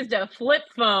sudden they used a flip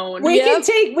phone. We can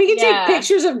take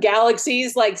pictures of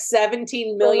galaxies like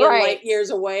 17 million light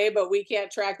years away, but we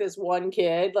can't track this one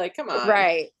kid. Like, come on.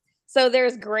 Right. So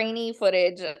there's grainy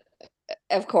footage,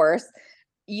 of course.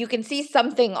 You can see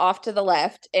something off to the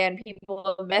left, and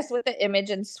people mess with the image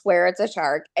and swear it's a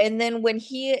shark. And then when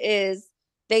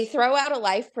they throw out a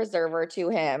life preserver to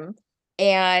him,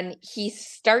 and he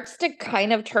starts to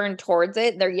kind of turn towards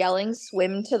it. They're yelling,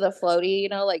 "Swim to the floaty,"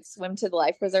 like swim to the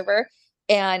life preserver.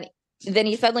 And then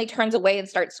he suddenly turns away and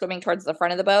starts swimming towards the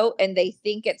front of the boat. And they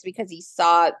think it's because he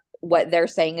saw what they're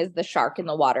saying is the shark in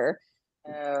the water.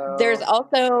 Oh. There's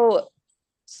also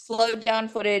slowed down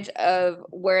footage of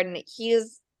when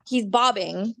he's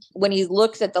bobbing when he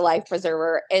looks at the life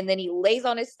preserver, and then he lays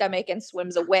on his stomach and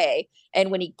swims away.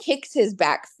 And when he kicks his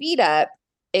back feet up,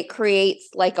 it creates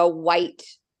like a white,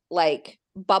 like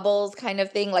bubbles kind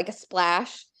of thing, like a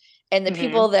splash. And the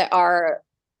people that are,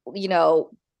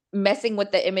 messing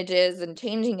with the images and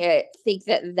changing it think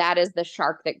that is the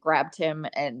shark that grabbed him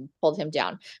and pulled him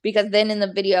down. Because then in the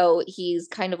video, he's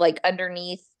kind of like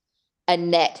underneath a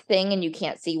net thing, and you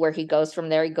can't see where he goes from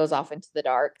there. He goes off into the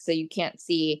dark, so you can't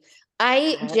see.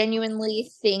 I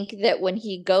genuinely think that when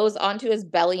he goes onto his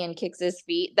belly and kicks his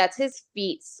feet, that's his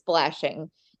feet splashing.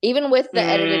 Even with the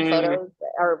edited photos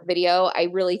or video, I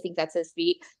really think that's his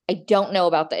feet. I don't know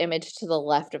about the image to the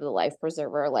left of the life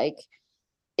preserver, like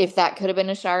if that could have been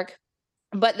a shark.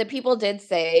 But the people did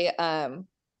say,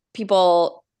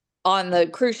 people on the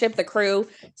cruise ship, the crew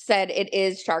said it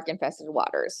is shark infested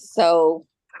waters. So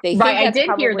they think I that's did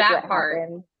hear probably that what part.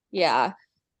 happened. Yeah.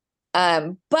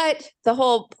 But the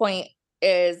whole point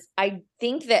is, I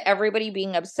think that everybody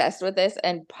being obsessed with this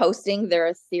and posting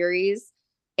their theories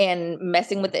and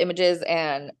messing with the images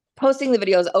and posting the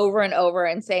videos over and over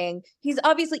and saying, he's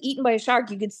obviously eaten by a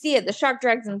shark. You could see it. The shark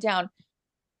drags him down.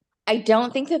 I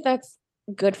don't think that that's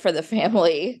good for the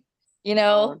family,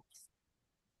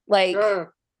 like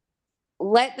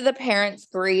let the parents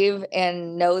grieve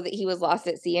and know that he was lost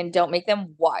at sea, and don't make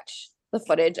them watch the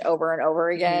footage over and over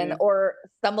again, Mhm. or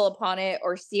stumble upon it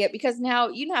or see it, because now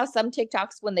you know how some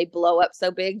TikToks, when they blow up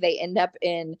so big, they end up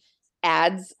in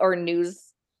ads or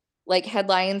news like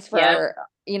headlines for,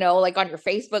 you know, like on your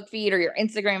Facebook feed or your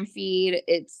Instagram feed.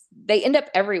 They end up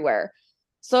everywhere.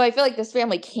 So I feel like this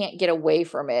family can't get away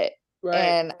from it. Right.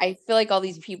 And I feel like all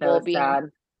these people So being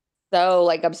sad. so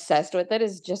like obsessed with it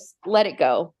is just let it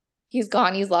go. He's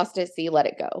gone. He's lost at sea. Let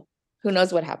it go. Who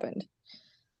knows what happened?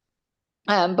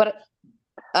 But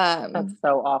That's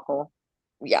so awful.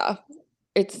 yeah,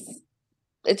 it's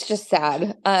just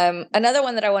sad. Another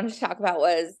one that I wanted to talk about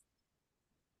was,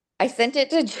 I sent it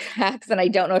to Jax, and I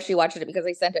don't know if she watched it because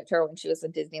I sent it to her when she was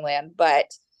in Disneyland,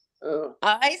 but Oh.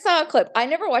 I saw a clip. I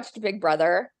never watched Big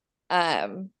Brother.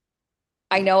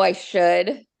 I know I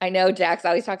should. I know Jax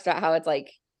always talks about how it's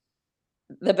like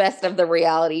the best of the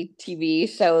reality TV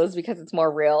shows because it's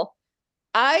more real.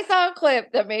 I saw a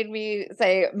clip that made me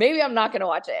say, maybe I'm not going to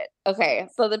watch it. Okay.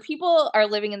 So the people are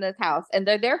living in this house and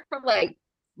they're there for like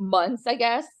months, I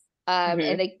guess. Mhm.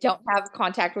 And they don't have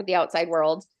contact with the outside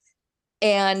world.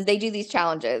 And they do these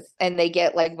challenges and they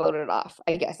get like voted off,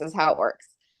 I guess is how it works.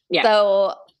 Yeah.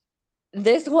 So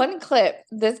this one clip,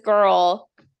 this girl,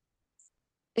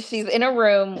 she's in a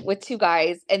room with two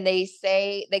guys and they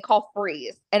call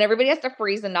freeze, and everybody has to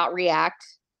freeze and not react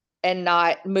and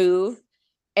not move.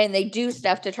 And they do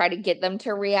stuff to try to get them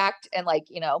to react and like,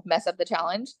 you know, mess up the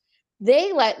challenge.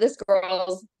 They let this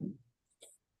girl's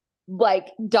like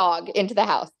dog into the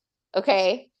house.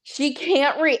 Okay. She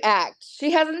can't react.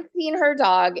 She hasn't seen her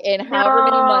dog in however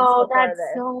many months No, before that's this.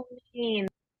 so mean.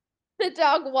 The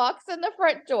dog walks in the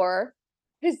front door.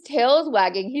 His tail is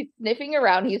wagging. He's sniffing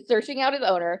around. He's searching out his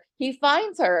owner. He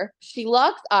finds her. She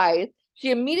locks eyes.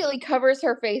 She immediately covers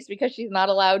her face because she's not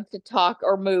allowed to talk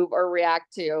or move or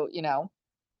react to, you know,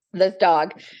 this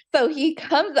dog. So he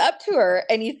comes up to her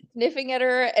and he's sniffing at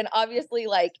her and obviously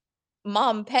like,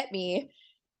 mom, pet me.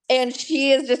 And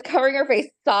she is just covering her face,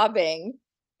 sobbing.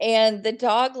 And the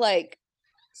dog like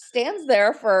stands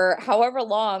there for however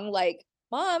long, like,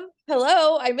 mom,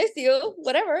 hello, I miss you,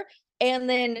 whatever. And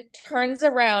then turns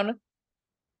around,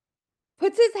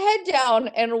 puts his head down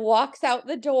and walks out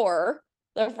the door,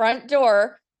 the front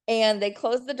door. And they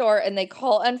close the door and they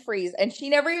call unfreeze. And she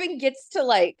never even gets to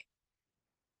like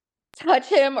touch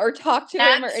him or talk to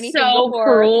him or That's anything so before.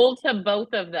 cruel to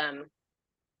both of them.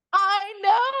 I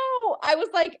know. I was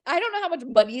like, I don't know how much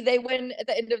money they win at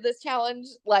the end of this challenge,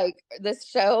 like this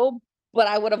show, but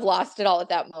I would have lost it all at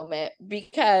that moment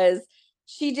because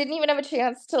she didn't even have a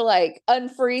chance to like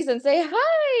unfreeze and say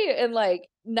hi and like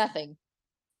nothing.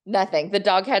 Nothing. The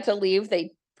dog had to leave.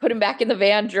 They put him back in the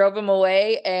van, drove him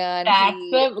away, and That's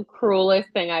the cruelest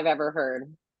thing I've ever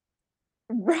heard.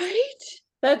 right?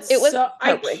 That's It was so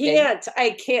heartbreaking.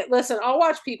 I can't listen. I'll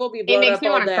watch people be blown makes up me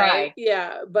all wanna day. cry.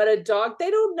 Yeah, but a dog,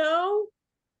 they don't know.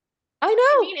 I I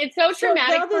know. mean, it's so So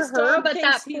traumatic now for this her, dog but that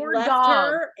thinks he poor left dog.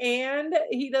 her and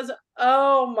he doesn't.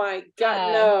 Oh my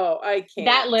God, no, I can't.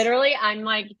 That literally, I'm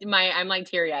like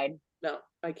teary-eyed. No,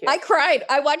 I I can't. cried.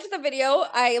 I watched the video.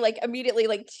 I like immediately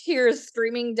like tears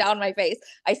streaming down my face.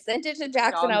 I sent it to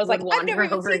Jackson. I Dogs was like, would I've never wander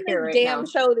even over seen here this right damn now.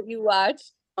 show that you watch.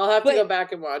 I'll have to But- go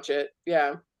back and watch it.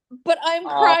 Yeah. But I'm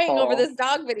crying over Awful. this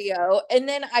dog video. And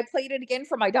then I played it again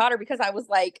for my daughter because I was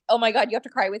like, oh my God, you have to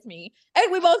cry with me. And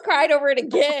we both cried over it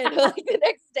again like the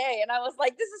next day. And I was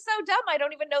like, this is so dumb. I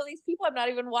don't even know these people. I'm not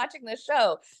even watching this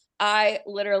show. I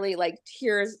literally like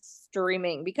tears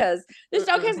streaming because this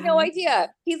dog has no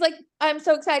idea. He's like, I'm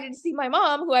so excited to see my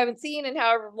mom, who I haven't seen in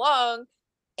however long.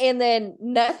 And then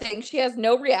nothing. She has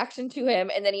no reaction to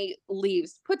him. And then he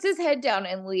leaves, puts his head down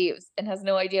and leaves and has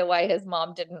no idea why his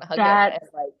mom didn't hug him. And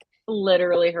like,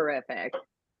 Literally horrific.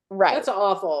 right. That's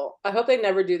awful. I hope they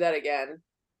never do that again.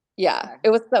 Yeah. It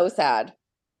was so sad.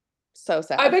 So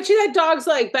sad. I bet you that dog's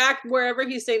like back wherever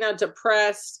he's staying now,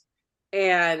 depressed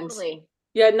and Totally.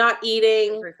 yeah, not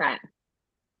eating. 100%.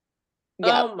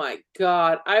 Yeah. Oh my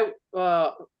God.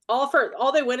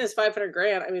 All they win is 500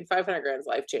 grand. I mean, 500 grand is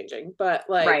life changing, but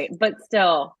like, Right. But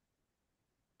still,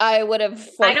 I would have.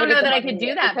 I don't know forfeited that the I could money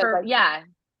do that because, for, like, yeah.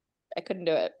 I couldn't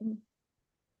do it.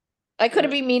 I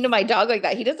couldn't be mean to my dog like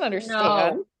that. He doesn't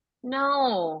understand.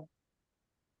 No.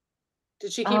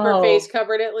 did she keep her face Oh.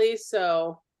 covered at least?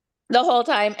 So The whole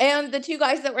time. And the two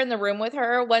guys that were in the room with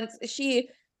her, once she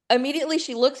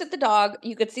looks at the dog,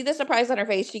 you could see the surprise on her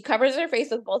face. She covers her face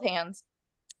with both hands.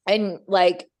 And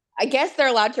like, I guess they're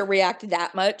allowed to react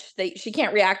that much. She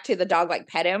can't react to the dog, like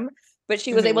pet him, but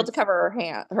she was able to cover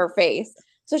her face.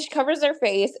 So she covers her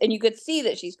face and you could see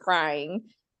that she's crying,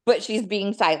 but she's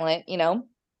being silent, you know?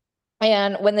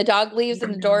 And when the dog leaves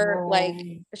and the door like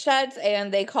shuts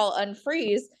and they call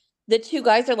unfreeze, the two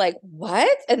guys are like,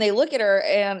 what? And they look at her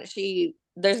and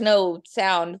there's no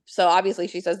sound. So obviously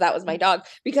she says that was my dog,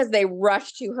 because they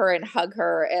rush to her and hug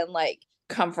her and like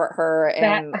comfort her.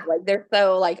 And like, they're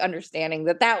so like understanding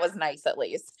that was nice, at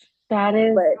least. That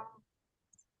is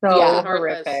But, so yeah.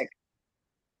 horrific.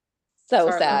 So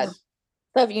Heartless. sad.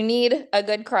 So if you need a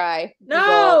good cry, No,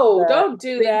 Google the don't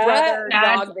do Big that. Brother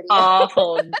That's dog video.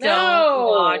 awful. Don't No.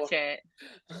 watch it.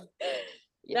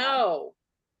 Yeah. No.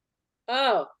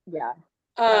 Oh. Yeah.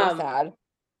 So sad.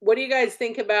 What do you guys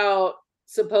think about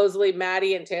supposedly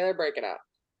Maddie and Taylor breaking up?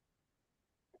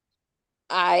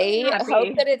 I Happy.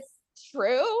 hope that it's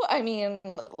true. I mean,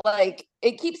 like,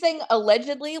 it keeps saying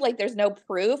allegedly, like there's no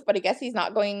proof, but I guess he's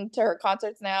not going to her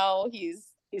concerts now. He's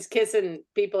kissing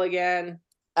people again.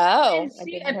 Oh, And I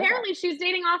she, didn't hear that. apparently she's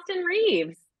dating Austin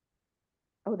Reeves.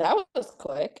 Oh, that was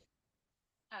quick.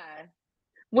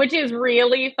 Which is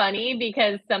really funny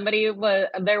because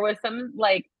there was some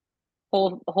like,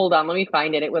 hold on, let me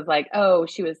find it. It was like, oh,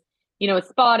 she was,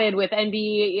 spotted with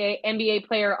NBA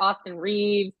player Austin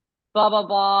Reeves, blah, blah,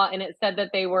 blah. And it said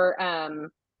that they were,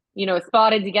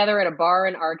 spotted together at a bar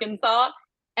in Arkansas.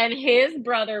 And his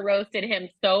brother roasted him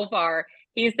so far.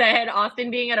 He said Austin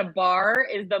being at a bar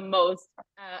is the most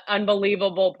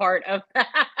unbelievable part of that.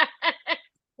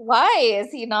 Why?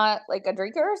 Is he not like a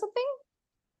drinker or something?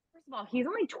 First of all, he's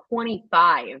only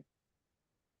 25.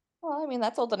 Well, I mean,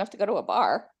 that's old enough to go to a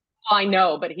bar. I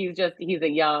know, but he's a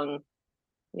young,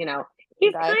 he's guy.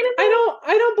 kind of.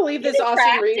 I don't believe this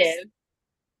Austin Reeves. attractive.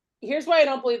 Here's why I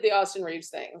don't believe the Austin Reeves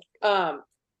thing.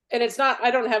 And it's not,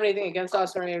 I don't have anything against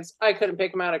Austin Reeves. I couldn't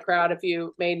pick him out of crowd if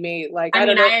you made me like, I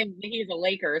don't know. He's a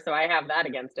Laker, so I have that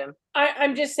against him.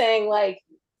 I'm just saying, like,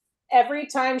 every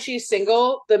time she's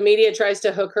single, the media tries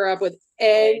to hook her up with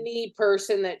any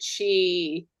person that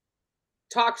she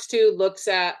talks to, looks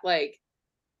at, like,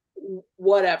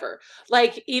 whatever.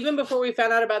 Like, even before we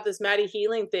found out about this Maddie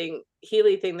Healy thing,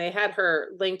 they had her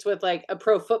linked with like a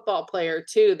pro football player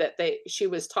too that she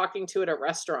was talking to at a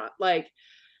restaurant. Like,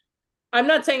 I'm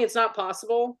not saying it's not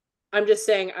possible. I'm just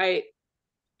saying I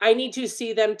need to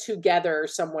see them together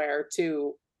somewhere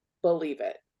to believe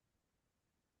it.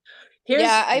 Go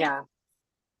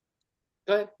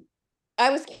ahead. I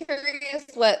was curious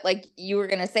what like you were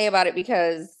gonna say about it,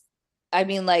 because I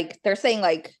mean, like, they're saying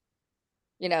like,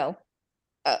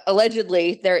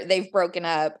 allegedly they've broken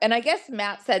up, and I guess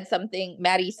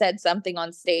Maddie said something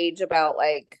on stage about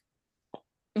like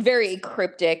very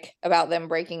cryptic about them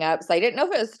breaking up. So I didn't know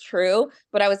if it was true,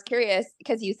 but I was curious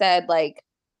because you said like,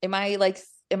 am I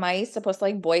supposed to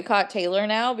like boycott Taylor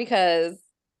now? Because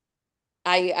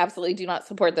I absolutely do not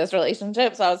support this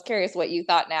relationship. So I was curious what you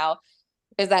thought now.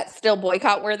 Is that still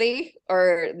boycott worthy,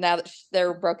 or now that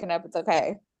they're broken up, it's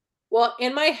okay? Well,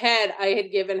 in my head, I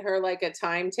had given her like a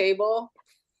timetable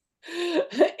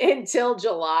until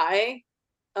July,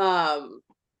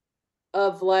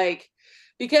 of like,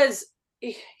 because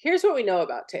here's what we know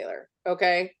about Taylor,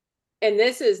 okay? And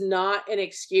this is not an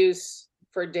excuse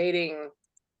for dating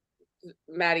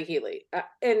Maddie Healy.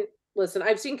 And listen,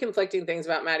 I've seen conflicting things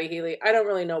about Maddie Healy. I don't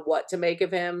really know what to make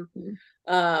of him.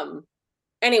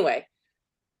 Anyway,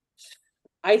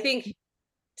 I think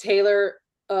Taylor,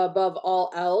 above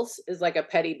all else, is like a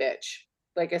petty bitch,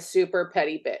 like a super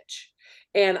petty bitch.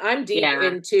 And I'm deep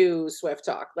into Swift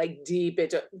talk, like deeper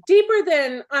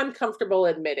than I'm comfortable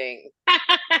admitting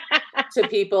to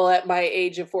people at my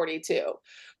age of 42.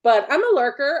 But I'm a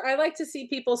lurker. I like to see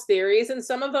people's theories. And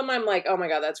some of them I'm like, oh my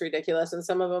God, that's ridiculous. And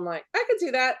some of them like, I could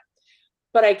see that.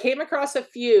 But I came across a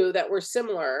few that were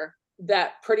similar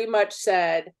that pretty much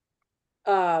said,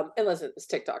 and listen, it's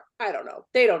TikTok. I don't know.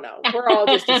 They don't know. We're all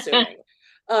just assuming.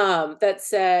 That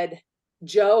said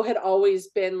Joe had always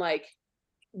been like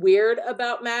weird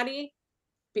about Maddie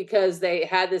because they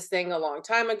had this thing a long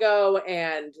time ago,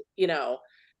 and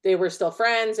they were still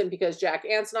friends, and because Jack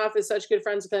Antonoff is such good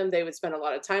friends with him, they would spend a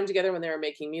lot of time together when they were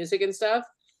making music and stuff.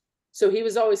 So he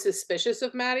was always suspicious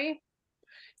of Maddie.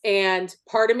 And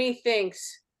part of me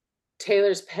thinks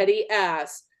Taylor's petty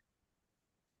ass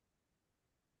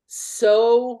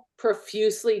so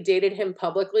profusely dated him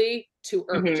publicly to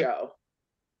irk Joe.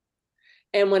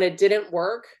 And when it didn't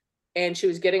work, and she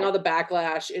was getting all the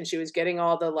backlash and she was getting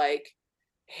all the like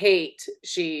hate,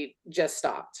 she just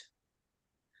stopped.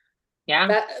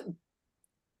 Yeah.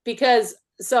 Because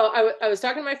I was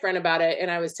talking to my friend about it, and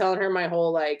I was telling her my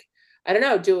whole like, I don't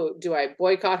know, do I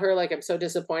boycott her? Like, I'm so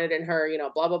disappointed in her,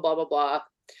 blah, blah, blah, blah, blah.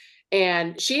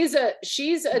 And she's a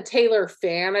Taylor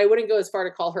fan. I wouldn't go as far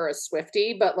to call her a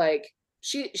Swiftie, but like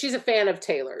she's a fan of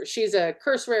Taylor. She's a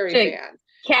cursory fan.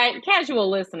 Casual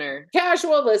listener.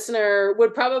 Casual listener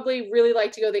would probably really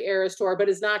like to go to the Eras tour, but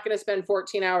is not going to spend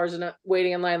 14 hours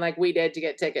waiting in line like we did to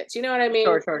get tickets. You know what I mean?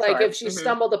 Sure. If she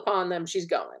stumbled upon them, she's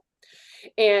going.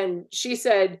 And she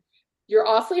said, you're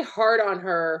awfully hard on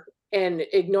her and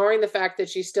ignoring the fact that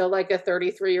she's still like a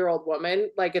 33-year-old woman,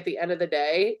 like at the end of the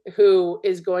day, who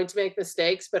is going to make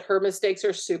mistakes, but her mistakes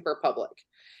are super public.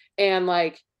 And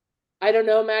like, I don't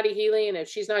know Maddie Healy, and if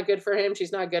she's not good for him,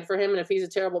 she's not good for him. And if he's a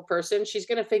terrible person, she's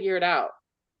going to figure it out.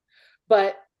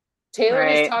 But Taylor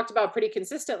has talked about pretty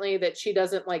consistently that she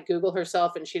doesn't like Google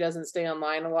herself and she doesn't stay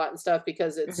online a lot and stuff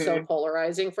because it's so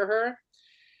polarizing for her.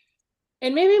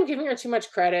 And maybe I'm giving her too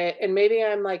much credit and maybe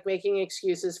I'm like making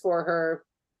excuses for her.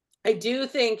 I do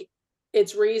think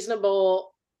it's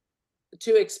reasonable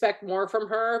to expect more from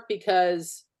her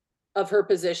because of her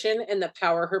position and the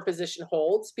power her position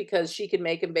holds, because she can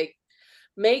make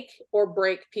or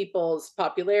break people's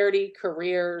popularity,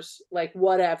 careers, like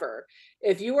whatever.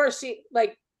 If you are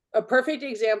like a perfect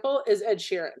example is Ed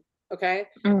Sheeran. Okay.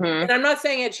 And I'm not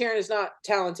saying Ed Sheeran is not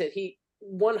talented. He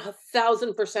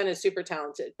 1000% is super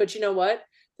talented, but you know what?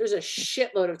 There's a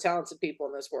shitload of talented people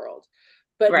in this world,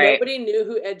 but nobody knew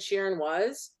who Ed Sheeran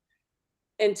was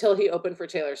until he opened for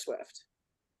Taylor Swift.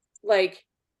 Like,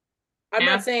 I'm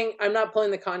not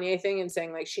pulling the Kanye thing and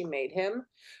saying like she made him,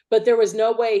 but there was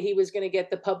no way he was going to get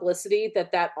the publicity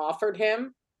that offered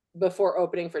him before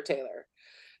opening for Taylor.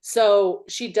 So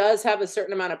she does have a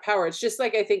certain amount of power. It's just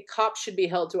like, I think cops should be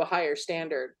held to a higher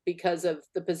standard because of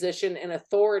the position and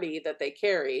authority that they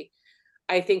carry.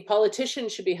 I think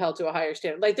politicians should be held to a higher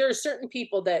standard. Like there are certain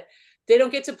people that they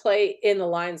don't get to play in the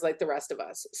lines like the rest of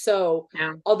us. So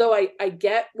although I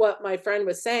get what my friend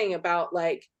was saying about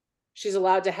like, she's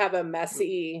allowed to have a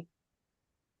messy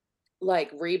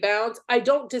like rebound, I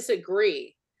don't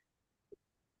disagree.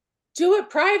 Do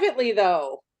it privately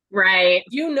though. Right.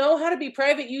 You know how to be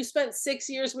private. You spent 6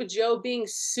 years with Joe being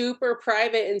super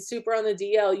private and super on the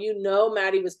DL. You know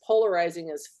Maddie was polarizing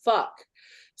as fuck.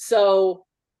 So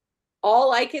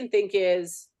all I can think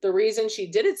is the reason she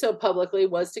did it so publicly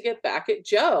was to get back at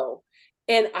Joe.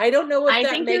 And I don't know if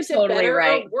that makes it better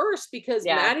or worse because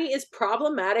Maddie is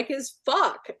problematic as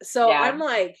fuck. So I'm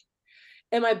like,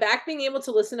 am I back being able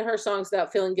to listen to her songs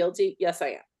without feeling guilty? Yes, I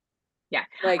am. Yeah.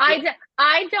 Like,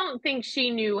 I don't think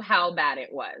she knew how bad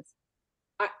it was.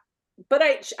 But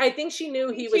I think she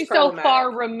knew he was she's so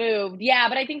far removed. Yeah,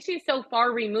 but I think she's so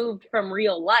far removed from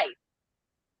real life.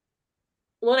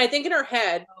 Well, and I think in her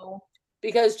head,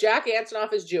 because Jack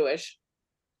Antonoff is Jewish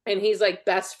and he's like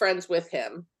best friends with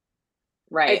him.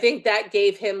 Right. I think that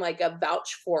gave him like a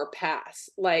vouch for pass.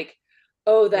 Like,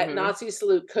 oh, that Nazi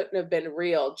salute couldn't have been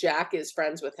real. Jack is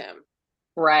friends with him.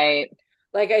 Right.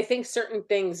 Like, I think certain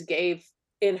things gave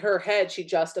in her head, she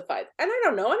justified. And I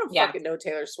don't know. I don't fucking know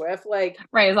Taylor Swift. Like,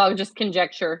 right. It's all just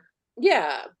conjecture.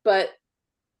 Yeah. But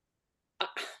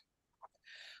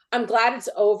I'm glad it's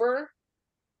over.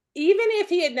 Even if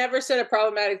he had never said a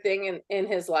problematic thing in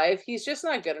his life, he's just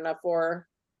not good enough for her.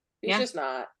 He's just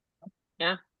not.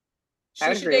 Yeah.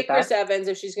 She should date Chris Evans.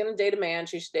 If she's going to date a man,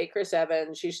 she should date Chris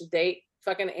Evans. She should date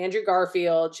fucking Andrew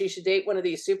Garfield. She should date one of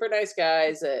these super nice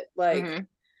guys that like,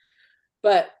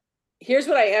 but here's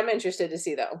what I am interested to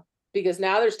see though, because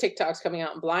now there's TikToks coming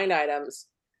out in blind items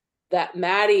that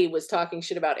Maddie was talking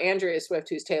shit about Andrea Swift,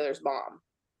 who's Taylor's mom.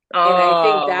 Oh. And I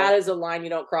think that is a line you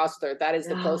don't cross with her. That is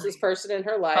the closest person in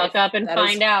her life. Fuck up and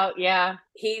find out. Yeah.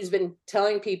 He's been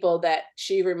telling people that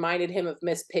she reminded him of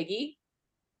Miss Piggy.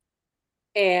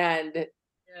 And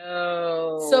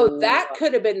so that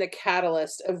could have been the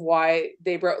catalyst of why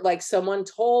they broke. Like someone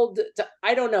told,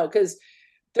 I don't know, because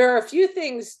there are a few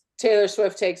things Taylor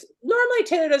Swift takes. Normally,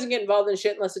 Taylor doesn't get involved in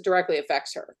shit unless it directly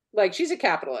affects her. Like she's a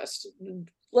capitalist.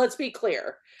 Let's be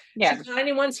clear. Yeah. She's not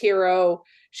anyone's hero.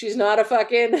 She's not a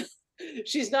fucking,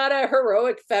 she's not a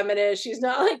heroic feminist. She's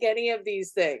not like any of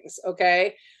these things.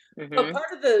 Okay. But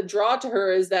part of the draw to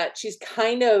her is that she's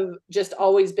kind of just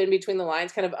always been between the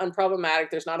lines, kind of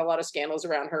unproblematic. There's not a lot of scandals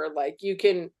around her. Like you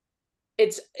can,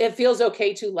 it feels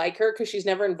okay to like her because she's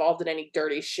never involved in any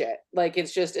dirty shit. Like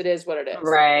it's just, it is what it is.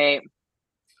 Right.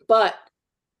 But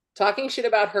talking shit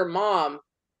about her mom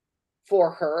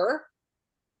for her,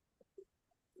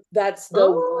 that's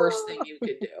the worst thing you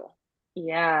could do.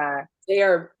 Yeah. They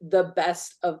are the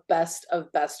best of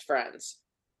best friends.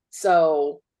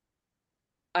 So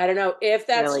I don't know if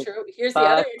that's really true. Here's the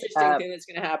other interesting thing that's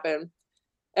going to happen.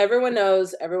 Everyone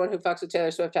knows, everyone who fucks with Taylor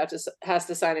Swift has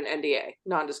to sign an NDA,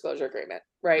 non-disclosure agreement,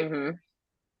 right?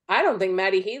 I don't think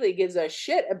Maddie Healy gives a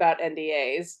shit about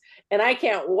NDAs, and I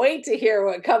can't wait to hear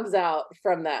what comes out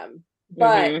from them.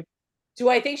 But Do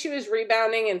I think she was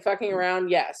rebounding and fucking around?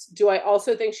 Yes. Do I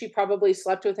also think she probably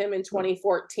slept with him in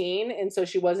 2014 and so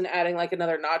she wasn't adding like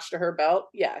another notch to her belt?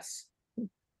 Yes.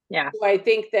 Yeah. Do I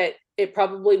think that it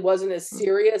probably wasn't as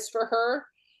serious for her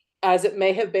as it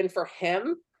may have been for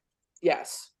him?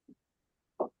 Yes.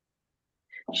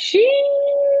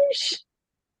 Sheesh.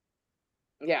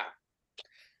 Yeah.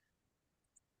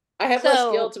 I have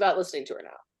less guilt about listening to her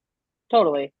now.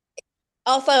 Totally.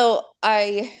 Also,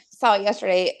 I saw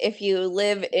yesterday, if you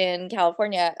live in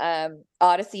California,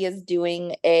 Odyssey is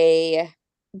doing a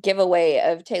giveaway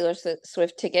of Taylor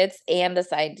Swift tickets and a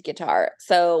signed guitar.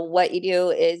 So what you do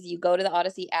is you go to the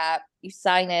Odyssey app, you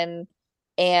sign in,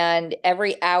 and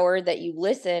every hour that you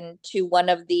listen to one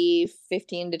of the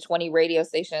 15 to 20 radio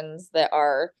stations that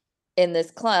are in this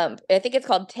clump, I think it's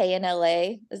called Tay in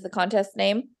LA is the contest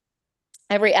name.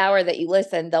 Every hour that you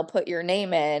listen, they'll put your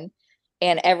name in.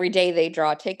 And every day they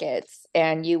draw tickets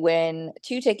and you win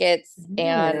 2 tickets.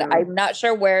 And I'm not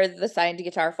sure where the signed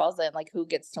guitar falls in, like who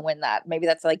gets to win that. Maybe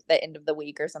that's like the end of the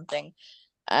week or something,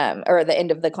 or the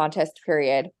end of the contest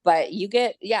period. But you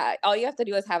get, all you have to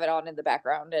do is have it on in the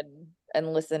background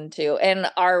and listen to.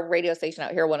 And our radio station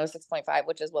out here, 106.5,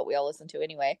 which is what we all listen to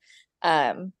anyway,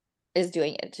 is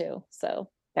doing it too. So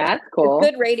that's cool.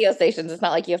 Good radio stations. It's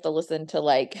not like you have to listen to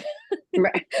like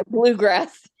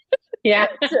bluegrass. Yeah.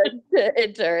 to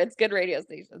enter. It's good radio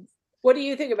stations. What do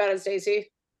you think about it,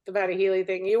 Stacy? The Matty Healy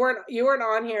thing. You weren't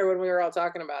on here when we were all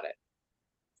talking about it.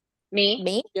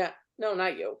 Me? Yeah. No,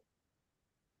 not you.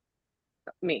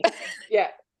 Me. Yeah.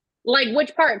 Like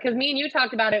which part? Because me and you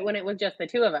talked about it when it was just the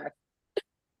two of us.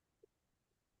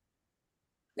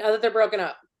 Now that they're broken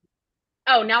up.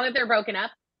 Oh, now that they're broken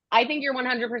up? I think you're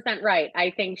 100% right.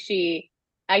 I think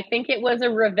it was a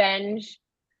revenge.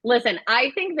 Listen,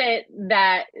 I think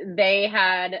that they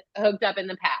had hooked up in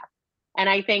the past. And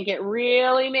I think it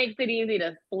really makes it easy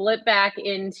to slip back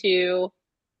into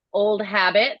old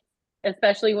habits,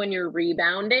 especially when you're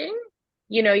rebounding.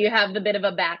 You know, you have the bit of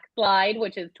a backslide,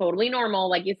 which is totally normal.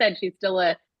 Like you said, she's still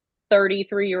a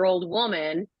 33-year-old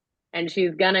woman and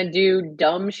she's gonna do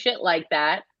dumb shit like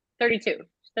that. 32.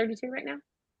 She's 32 right now?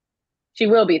 She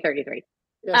will be 33.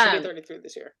 Yeah, she'll be 33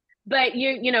 this year. But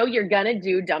you're gonna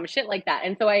do dumb shit like that.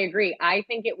 And so I agree. I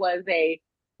think it was a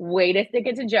way to stick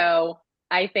it to Joe.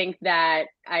 I think that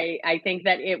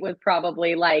it was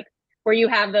probably like where you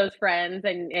have those friends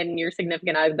and your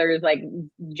significant other's like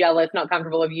jealous, not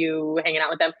comfortable of you hanging out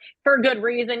with them for a good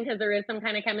reason, because there is some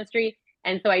kind of chemistry.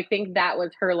 And so I think that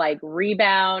was her like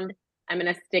rebound. I'm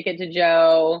gonna stick it to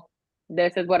Joe.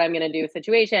 This is what I'm gonna do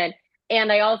situation.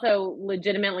 And I also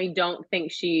legitimately don't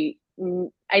think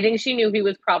I think she knew he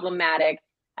was problematic.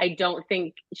 I don't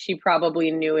think she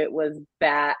probably knew it was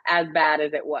as bad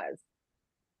as it was.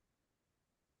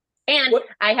 And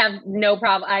I have no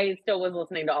problem. I still was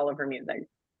listening to all of her music.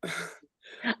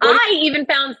 I even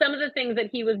found some of the things that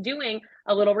he was doing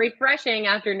a little refreshing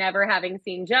after never having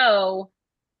seen Joe.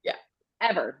 Yeah.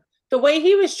 Ever. The way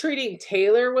he was treating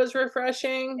Taylor was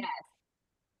refreshing. Yes.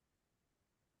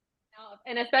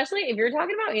 And especially if you're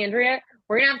talking about Andrea,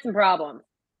 we're gonna have some problems.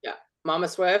 Yeah. Mama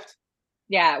Swift.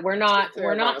 Yeah, we're not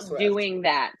doing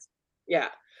that. Yeah.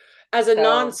 As a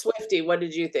non-Swiftie, what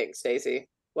did you think, Stacey,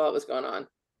 while it was going on?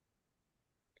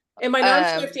 And by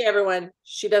non-Swiftie, everyone,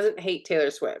 she doesn't hate Taylor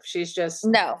Swift. She's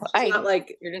not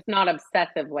like, you're just not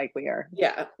obsessive like we are.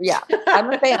 Yeah. Yeah.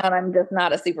 I'm a fan. I'm just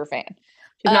not a super fan.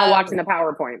 She's not watching the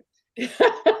PowerPoint.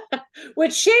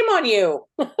 Which shame on you.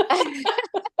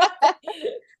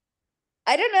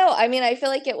 I don't know. I mean, I feel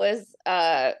like it was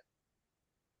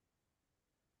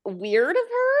weird of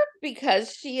her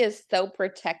because she is so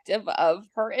protective of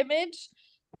her image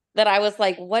that I was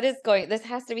like, this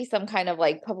has to be some kind of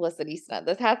like publicity stunt.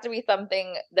 This has to be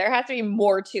something, there has to be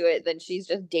more to it than she's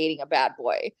just dating a bad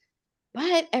boy.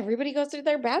 But everybody goes through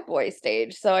their bad boy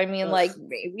stage. So, I mean, like,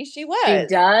 maybe she was. She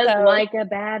does like a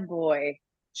bad boy.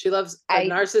 She loves, a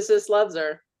narcissist loves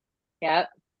her. Yep.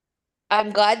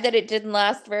 I'm glad that it didn't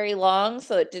last very long,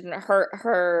 so it didn't hurt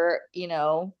her,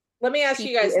 Let me ask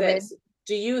you guys this.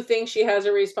 Do you think she has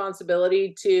a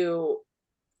responsibility to,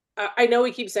 I know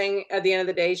we keep saying at the end of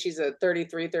the day, she's a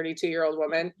 33, 32-year-old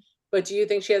woman, but do you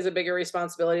think she has a bigger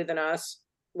responsibility than us?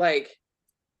 Like,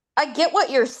 I get what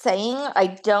you're saying.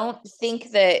 I don't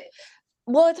think that,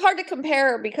 well, it's hard to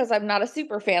compare because I'm not a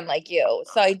super fan like you.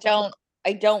 So I don't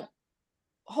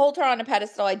hold her on a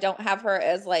pedestal. I don't have her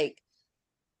as like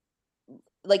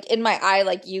in my eye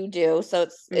like you do. So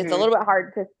it's a little bit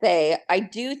hard to say. I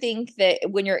do think that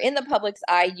when you're in the public's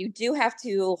eye, you do have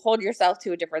to hold yourself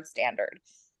to a different standard.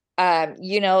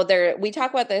 We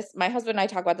talk about this, my husband and I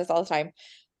talk about this all the time,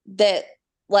 that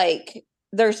like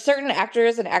there's certain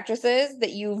actors and actresses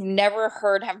that you've never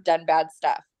heard have done bad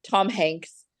stuff. Tom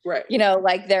Hanks, Right. you know,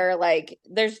 like they're like,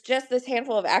 there's just this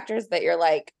handful of actors that you're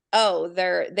like, oh,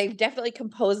 they've definitely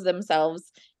composed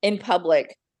themselves in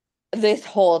public this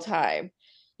whole time.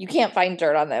 You can't find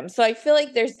dirt on them. So I feel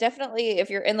like there's definitely, if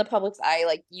you're in the public's eye,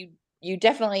 like you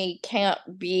definitely can't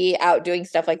be out doing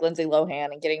stuff like Lindsay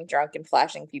Lohan and getting drunk and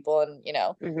flashing people and, you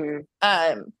know.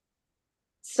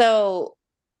 So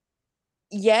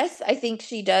yes, I think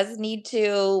she does need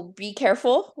to be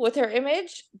careful with her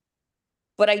image,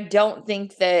 but I don't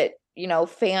think that, you know,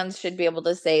 fans should be able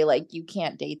to say like, you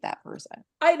can't date that person.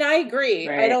 I agree.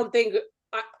 Right. I don't think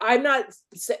I'm not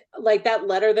like that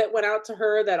letter that went out to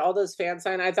her that all those fans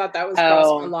signed. I thought that was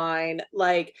crossing the line.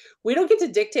 Like, we don't get to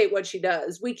dictate what she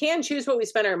does. We can choose what we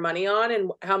spend our money on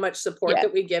and how much support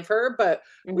that we give her, but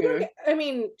we don't get, I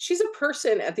mean, she's a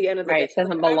person at the end of the day. She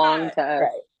doesn't belong to us.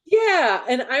 Right. Yeah,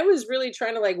 and I was really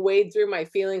trying to like wade through my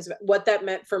feelings about what that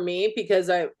meant for me, because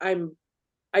I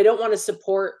don't want to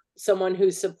support someone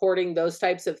who's supporting those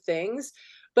types of things.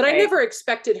 But I never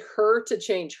expected her to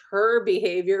change her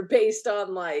behavior based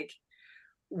on like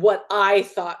what I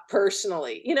thought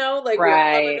personally, you know, like we all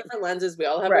have our different lenses. We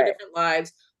all have our different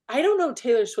lives. I don't know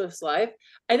Taylor Swift's life.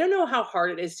 I don't know how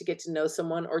hard it is to get to know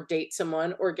someone or date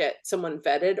someone or get someone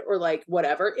vetted or like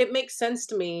whatever. It makes sense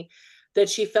to me that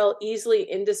she fell easily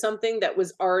into something that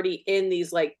was already in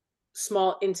these like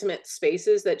small intimate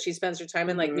spaces that she spends her time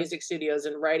in, like music studios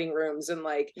and writing rooms, and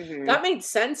like that made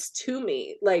sense to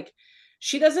me. Like,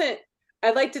 she doesn't,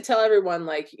 I like to tell everyone,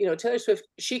 like, you know, Taylor Swift,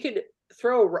 she could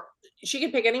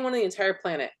pick anyone on the entire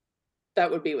planet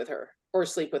that would be with her or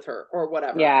sleep with her or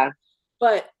whatever. Yeah.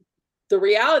 But the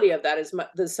reality of that is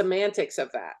the semantics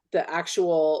of that, the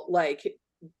actual like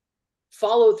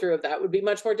follow through of that would be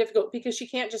much more difficult, because she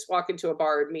can't just walk into a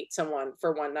bar and meet someone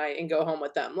for one night and go home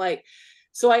with them. Like,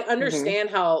 so I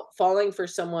understand how falling for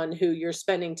someone who you're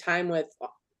spending time with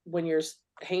when you're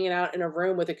hanging out in a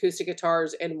room with acoustic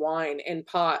guitars and wine and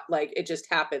pot, like it just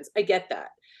happens. I get that.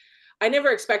 I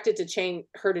never expected to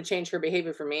change her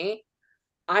behavior for me.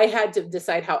 I had to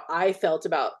decide how I felt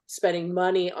about spending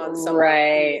money on someone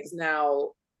who is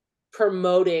now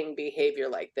promoting behavior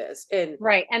like this. And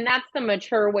and that's the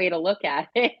mature way to look at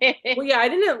it. well, yeah, I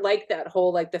didn't like that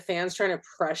whole like the fans trying to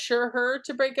pressure her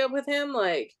to break up with him.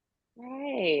 Like,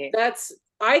 that's,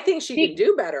 I think she can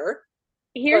do better.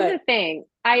 Here's the thing.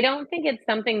 I don't think it's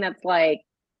something that's like,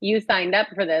 you signed up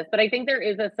for this, but I think there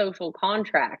is a social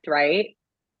contract, right?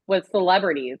 With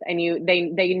celebrities, and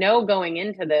they know going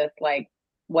into this, like,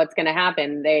 what's going to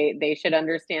happen. They should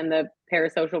understand the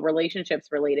parasocial relationships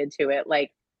related to it.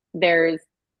 Like, none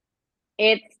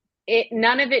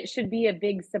of it should be a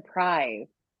big surprise,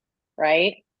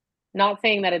 right? Not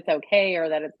saying that it's okay or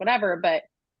that it's whatever, but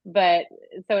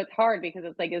so it's hard because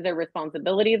it's like, is there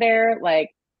responsibility there?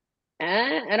 Like,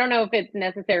 I don't know if it's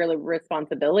necessarily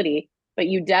responsibility, but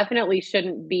you definitely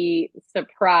shouldn't be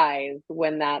surprised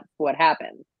when that's what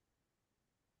happens.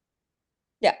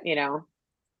 Yeah. You know?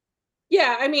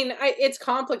 Yeah, I mean, it's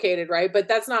complicated, right? But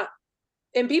that's not,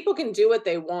 and people can do what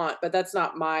they want, but that's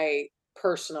not my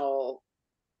personal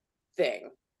thing.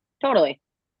 Totally.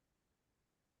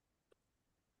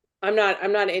 I'm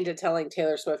not into telling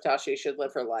Taylor Swift how she should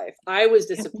live her life. I was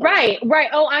disappointed. Right.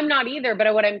 Oh, I'm not either.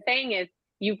 But what I'm saying is,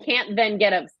 you can't then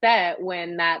get upset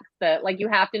when that's like, you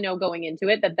have to know going into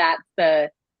it that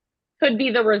could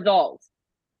be the result.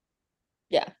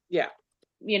 Yeah.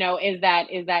 You know, is that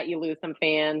you lose some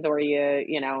fans, or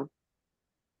you know,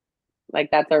 like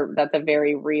that's a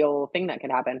very real thing that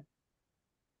could happen.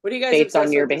 What do you guys based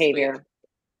on your with behavior?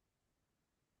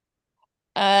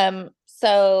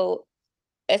 So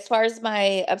as far as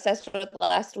my obsessed with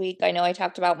last week, I know I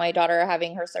talked about my daughter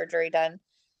having her surgery done.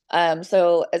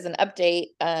 So as an update,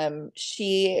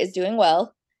 she is doing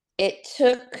well. It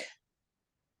took,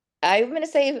 I'm going to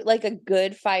say, like a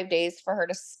good 5 days for her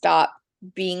to stop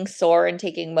being sore and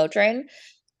taking Motrin,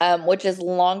 which is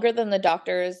longer than the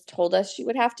doctors told us she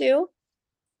would have to.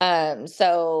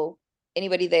 So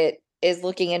anybody that is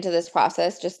looking into this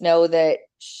process, just know that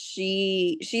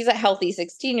she's a healthy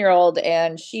 16-year-old,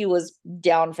 and she was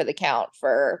down for the count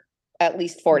for at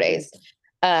least 4 days.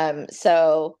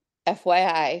 So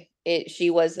FYI,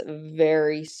 she was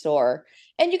very sore.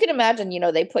 And you can imagine, you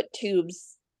know, they put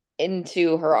tubes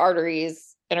into her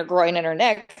arteries in her groin and her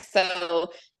neck.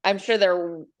 So I'm sure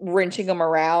they're wrenching them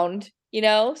around, you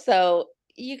know, so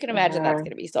you can imagine that's going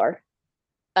to be sore.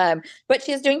 But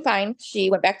she is doing fine.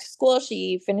 She went back to school.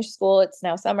 She finished school. It's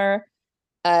now summer.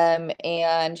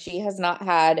 And she has not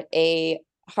had a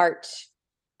heart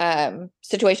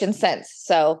situation since.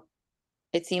 So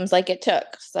it seems like it took.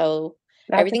 So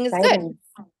everything is good.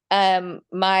 And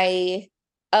Saint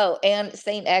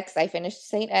X, I finished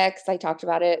Saint X. I talked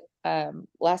about it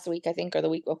last week, I think, or the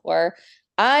week before.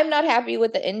 I'm not happy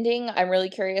with the ending. I'm really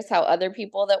curious how other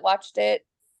people that watched it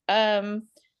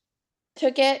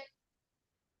took it.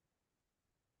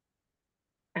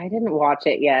 I didn't watch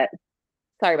it yet.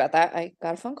 Sorry about that. I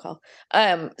got a phone call.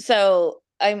 So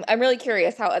I'm really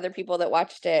curious how other people that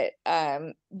watched it,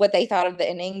 what they thought of the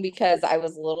ending, because I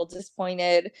was a little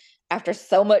disappointed after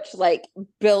so much like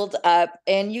build up.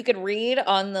 And you could read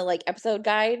on the like episode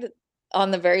guide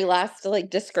on the very last like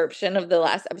description of the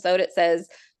last episode, it says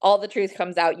all the truth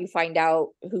comes out. You find out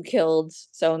who killed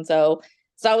so and so.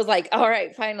 So I was like, all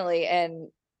right, finally. And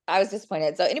I was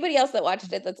disappointed. So anybody else that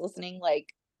watched it that's listening, like,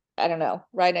 I don't know,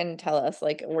 write in and tell us,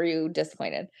 like, were you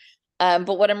disappointed?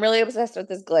 But what I'm really obsessed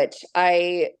with is Glitch.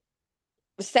 I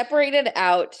separated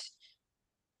out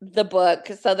the book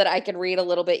so that I could read a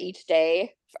little bit each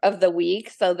day of the week,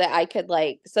 so that I could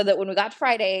so that when we got to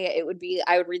Friday, I would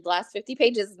read the last 50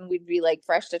 pages and we'd be like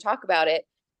fresh to talk about it.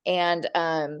 And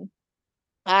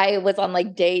I was on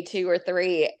like day 2 or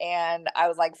 3 and I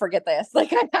was like, forget this.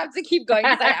 Like, I have to keep going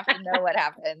because I have to know what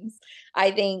happens.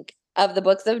 I think of the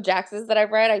books of Jax's that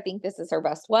I've read, I think this is her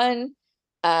best one.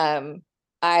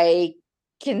 I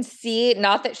can see,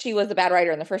 not that she was a bad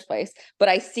writer in the first place, but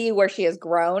I see where she has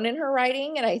grown in her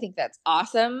writing, and I think that's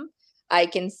awesome. I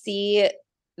can see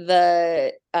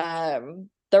the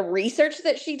research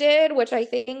that she did, which I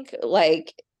think,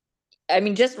 like, I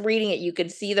mean, just reading it, you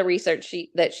could see the research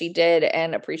that she did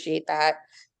and appreciate that.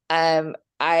 I'm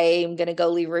gonna go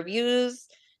leave reviews,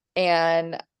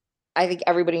 and I think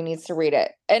everybody needs to read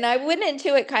it. And I went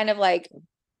into it kind of like,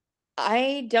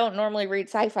 I don't normally read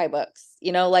sci-fi books,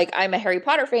 like I'm a Harry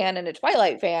Potter fan and a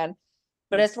Twilight fan,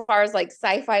 but as far as like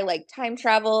sci-fi, like time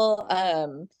travel,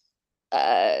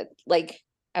 like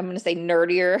I'm gonna say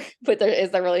nerdier, but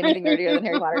is there really anything nerdier than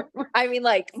Harry Potter? I mean,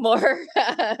 like more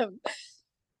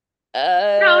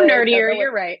No, nerdier,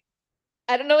 you're right.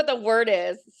 I don't know what the word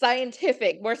is.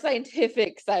 More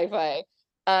scientific sci-fi.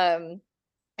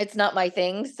 It's not my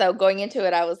thing. So going into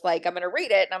it, I was like, I'm going to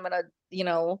read it and I'm going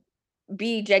to,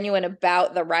 be genuine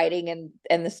about the writing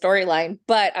and the storyline,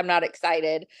 but I'm not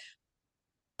excited.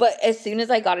 But as soon as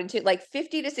I got into like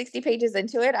 50 to 60 pages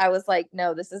into it, I was like,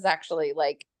 no, this is actually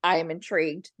like, I am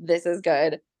intrigued. This is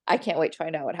good. I can't wait to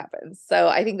find out what happens. So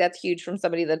I think that's huge from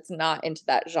somebody that's not into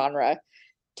that genre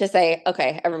to say,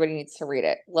 okay, everybody needs to read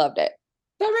it. Loved it.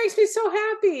 That makes me so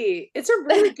happy. It's a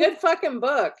really good fucking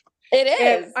book. It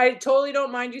is. And I totally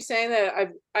don't mind you saying that.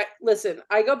 I listen,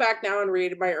 I go back now and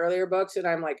read my earlier books and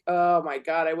I'm like, oh my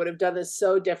God, I would have done this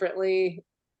so differently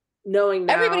knowing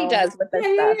now. Everybody does with this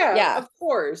stuff. Yeah, of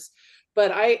course.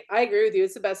 But I agree with you.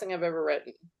 It's the best thing I've ever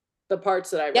written. The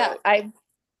parts that I wrote.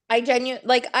 I genuinely,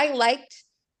 like, I liked,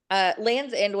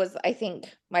 Land's End was, I think,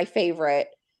 my favorite.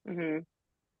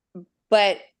 Mm-hmm.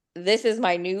 But this is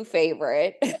my new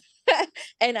favorite.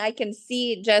 And I can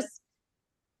see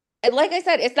and like I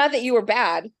said, it's not that you were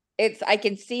bad. I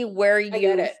can see where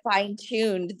you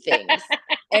fine-tuned things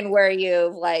and where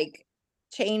you've like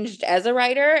changed as a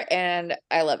writer, and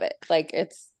I love it. Like,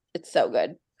 it's so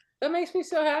good. That makes me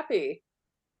so happy.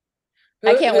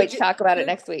 I can't wait to talk about it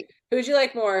next week. Who'd you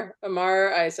like more,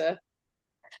 Amara or Isa?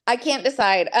 I can't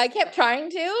decide. I kept trying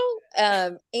to.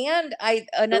 And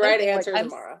the right answer is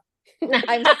Amara.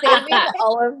 I'm saving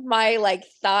all of my like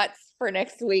thoughts for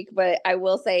next week, but I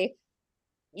will say,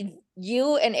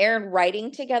 you and Aaron writing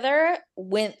together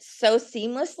went so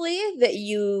seamlessly that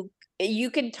you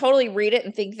could totally read it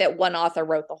and think that one author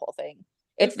wrote the whole thing.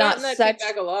 It's not such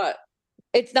a lot.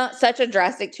 It's not such a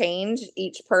drastic change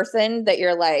each person that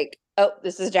you're like, oh,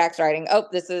 this is Jack's writing. Oh,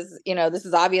 this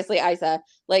is obviously Isa.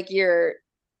 Like,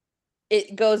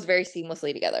 it goes very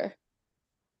seamlessly together.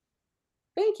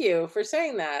 Thank you for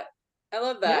saying that. I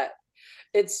love that.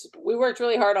 Yeah. We worked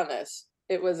really hard on this.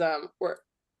 It was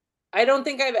I don't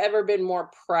think I've ever been more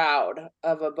proud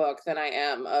of a book than I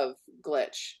am of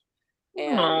Glitch.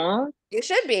 And you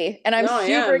should be. And I'm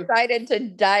super excited to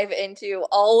dive into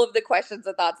all of the questions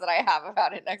and thoughts that I have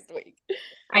about it next week.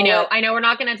 I know we're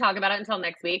not going to talk about it until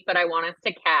next week, but I want us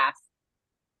to cast.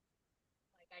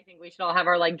 Like, I think we should all have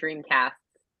our like dream cast.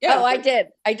 Yeah. Oh, I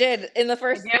did in the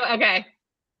first okay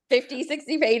 50,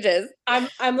 60 pages.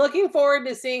 I'm looking forward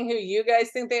to seeing who you guys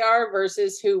think they are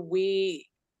versus who we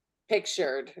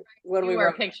pictured when we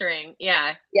were picturing.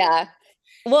 Yeah.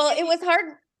 Well, it was hard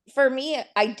for me.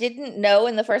 I didn't know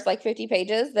in the first like 50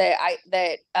 pages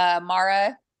that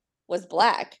Mara was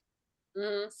Black.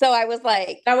 Mm-hmm. So I was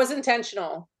like, that was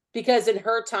intentional because in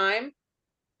her time,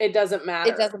 it doesn't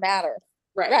matter. It doesn't matter.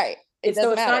 Right. It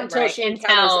doesn't matter. Not until she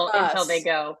encounters us. Until they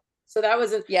go. So that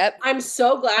was Yep. I'm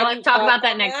so glad Let's you talk caught about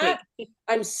that on next week.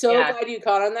 I'm so Yeah. glad you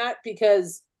caught on that,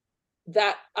 because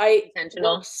that I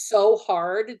Intentional. worked so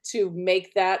hard to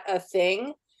make that a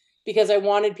thing, because I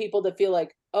wanted people to feel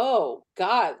like, oh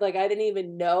God, like I didn't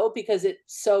even know, because it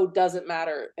so doesn't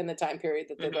matter in the time period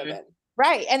that they live in.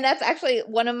 Right. And that's actually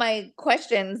one of my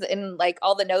questions in like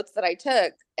all the notes that I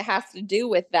took has to do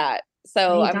with that.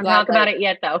 So I'm Don't glad talk about it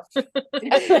yet, though.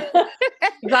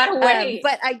 You gotta wait.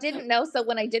 but I didn't know. So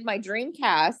when I did my dream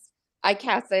cast, I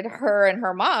casted her and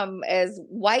her mom as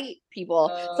white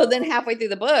people. So then halfway through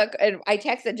the book, and I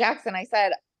texted Jackson, I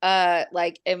said,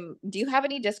 do you have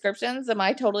any descriptions? Am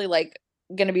I totally like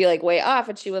gonna be like way off?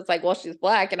 And she was like, well, she's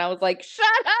black. And I was like, shut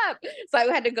up. So I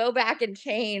had to go back and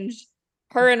change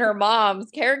her and her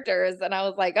mom's characters. And I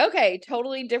was like, okay,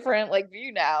 totally different like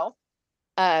view now.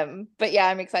 But yeah,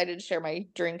 I'm excited to share my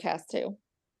Dreamcast too.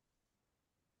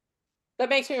 That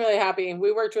makes me really happy.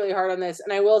 We worked really hard on this.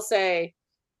 And I will say,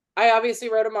 I obviously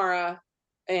wrote Amara,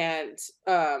 and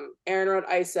Erin wrote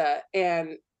Isa.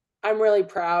 And I'm really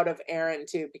proud of Erin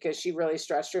too, because she really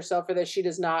stressed herself for this. She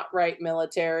does not write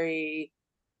military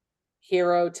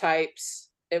hero types.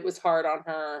 It was hard on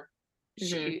her.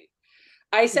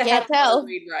 Isa had a lot of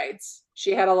rewrites.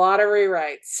 She had a lot of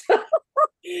rewrites.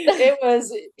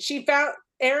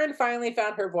 Erin finally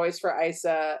found her voice for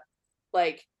Isa,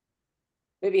 like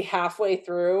maybe halfway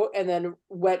through, and then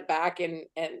went back and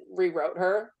rewrote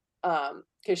her,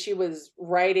 because she was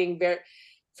writing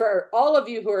for all of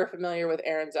you who are familiar with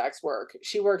Erin Zach's work,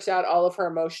 she works out all of her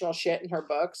emotional shit in her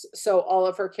books. So all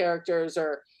of her characters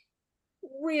are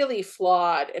really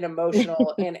flawed and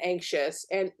emotional and anxious.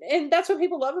 And that's what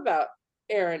people love about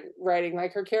Erin writing.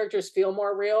 Like, her characters feel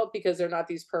more real because they're not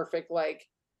these perfect, like,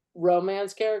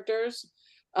 romance characters.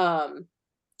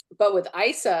 But with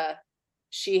Isa,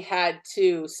 she had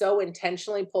to so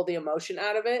intentionally pull the emotion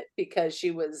out of it, because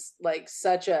she was like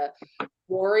such a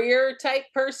warrior type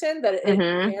person that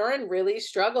Erin really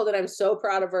struggled. And I'm so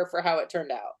proud of her for how it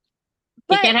turned out.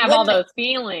 You can't have all those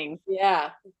feelings. Yeah.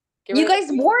 You guys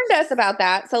warned us about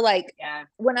that. So like,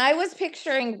 when I was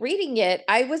picturing reading it,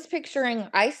 I was picturing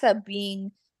Isa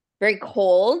being very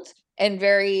cold and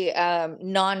very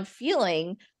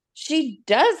non-feeling. She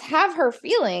does have her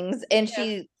feelings, and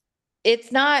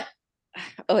it's not,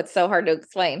 oh, it's so hard to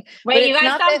explain. Wait, you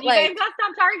guys stop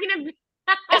arguing.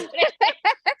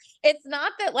 It's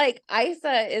not that like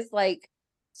Isa is like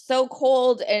so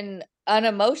cold and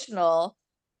unemotional.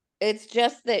 It's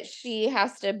just that she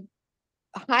has to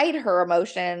hide her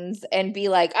emotions and be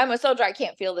like, I'm a soldier, I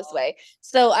can't feel this way.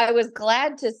 So I was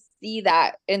glad to see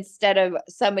that instead of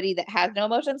somebody that has no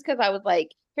emotions, because I was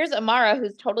like, here's Amara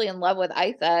who's totally in love with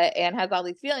Isa and has all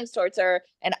these feelings towards her,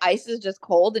 and Isa's just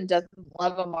cold and doesn't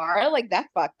love Amara. Like, that's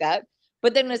fucked up.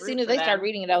 But then as soon as I started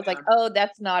reading it, I was like, oh,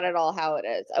 that's not at all how it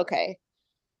is. Okay.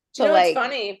 So, you know, it's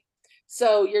funny.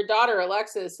 So your daughter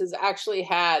Alexis has actually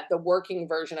had the working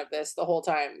version of this the whole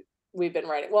time we've been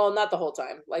writing. Well, not the whole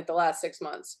time, like the last 6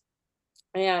 months.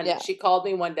 And she called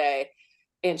me one day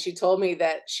and she told me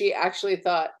that she actually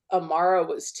thought Amara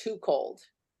was too cold,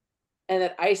 and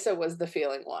that Isa was the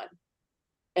feeling one,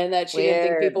 and that she didn't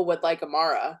think people would like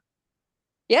Amara.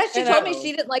 Yeah, she told me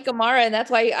she didn't like Amara, and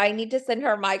that's why I need to send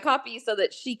her my copy so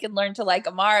that she can learn to like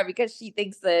Amara, because she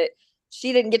thinks that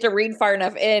she didn't get to read far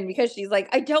enough in, because she's like,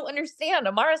 I don't understand.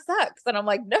 Amara sucks. And I'm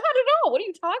like, not at all. What are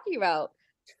you talking about?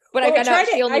 But I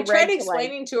tried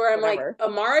explaining to her, I'm like,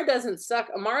 Amara doesn't suck.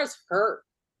 Amara's hurt.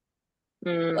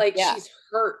 Like, she's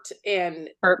hurt, and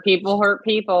hurt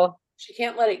people. She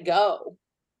can't let it go.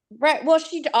 Right. Well,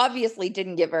 she obviously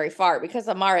didn't get very far, because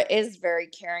Amara is very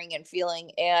caring and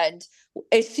feeling. And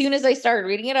as soon as I started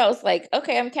reading it, I was like,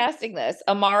 okay, I'm casting this.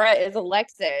 Amara is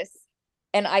Alexis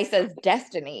and Isa's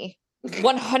Destiny.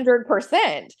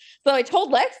 100%. So I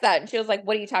told Lex that, and she was like,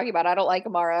 what are you talking about? I don't like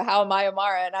Amara. How am I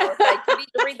Amara? And I was like, you need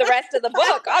to read the rest of the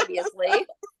book, obviously.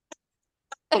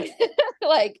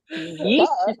 Like,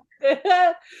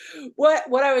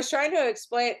 what I was trying to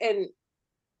explain,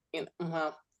 and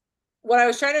what I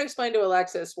was trying to explain to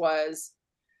Alexis was,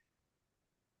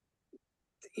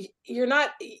 you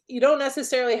don't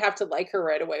necessarily have to like her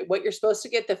right away. What you're supposed to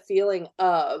get the feeling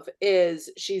of is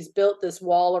she's built this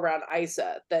wall around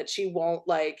Isa that she won't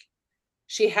like.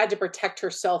 She had to protect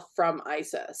herself from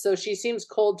Isa. So she seems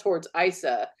cold towards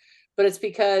Isa, but it's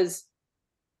because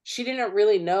she didn't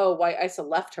really know why Isa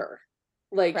left her.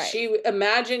 Like,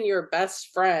 imagine your best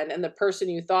friend and the person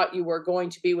you thought you were going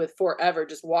to be with forever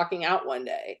just walking out one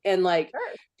day. And like,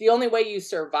 the only way you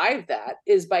survive that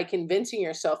is by convincing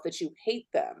yourself that you hate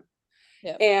them.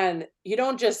 Yep. And you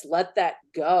don't just let that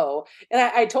go. And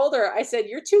I told her, I said,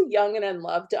 you're too young and in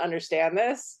love to understand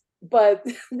this. but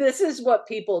this is what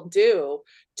people do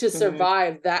to Mhm.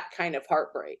 survive that kind of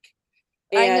heartbreak.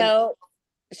 I And know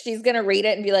she's gonna read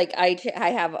it and be like, I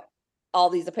have all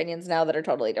these opinions now that are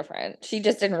totally different. She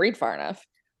just didn't read far enough.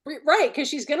 right, because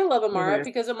she's gonna love Amara Mhm.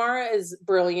 because Amara is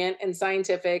brilliant and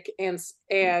scientific and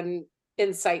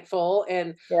insightful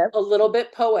and Yep. a little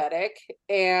bit poetic.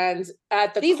 And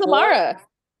She's Amara.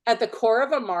 at the core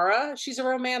of Amara, she's a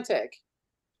romantic.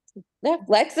 Yeah,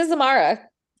 Lex is Amara.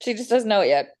 She just doesn't know it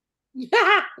yet.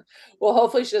 Well,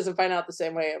 hopefully she doesn't find out the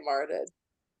same way Amara did.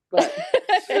 But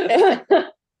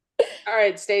all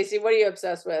right, Stacey, what are you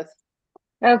obsessed with?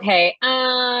 Okay.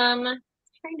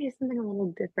 Trying to do something a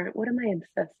little different. What am I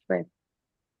obsessed with?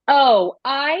 Oh,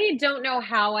 I don't know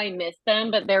how I missed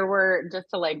them, but there were, just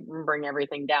to like bring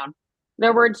everything down.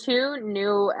 There were 2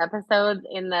 new episodes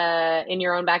in the In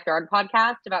Your Own Backyard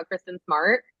podcast about Kristen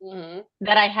Smart Mhm.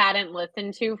 that I hadn't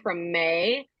listened to from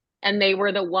May, and they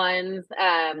were the ones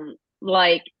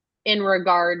like in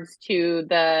regards to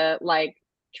the like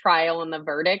trial and the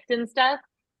verdict and stuff.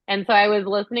 And so I was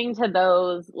listening to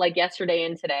those like yesterday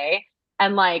and today,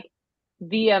 and like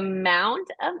the amount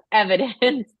of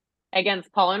evidence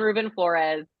against Paul and Ruben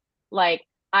Flores, like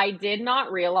I did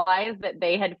not realize that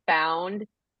they had found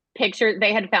pictures,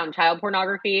 they had found child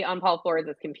pornography on Paul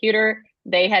Flores' computer.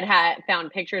 They had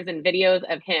found pictures and videos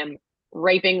of him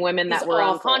raping women He's that were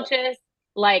awful. unconscious,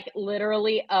 like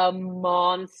literally a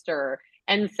monster.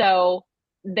 And so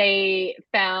they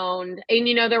found, and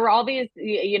you know, there were all these,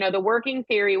 you know, the working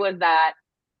theory was that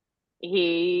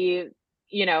he,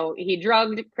 you know, he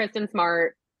drugged Kristen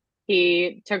Smart,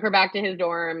 he took her back to his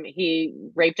dorm, he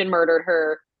raped and murdered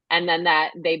her, and then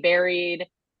that they buried,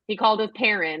 he called his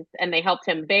parents and they helped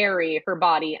him bury her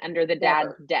body under the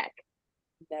dad's deck.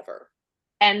 Never.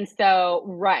 And so,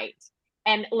 right.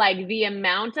 And like the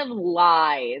amount of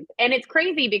lies, and it's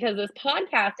crazy because this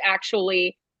podcast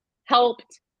actually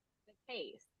helped the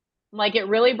case. Like it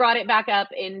really brought it back up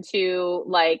into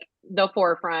like the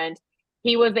forefront.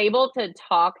 He was able to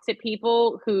talk to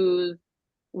people whose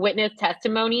witness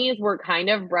testimonies were kind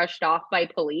of brushed off by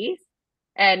police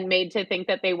and made to think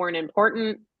that they weren't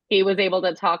important. He was able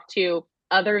to talk to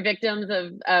other victims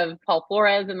of Paul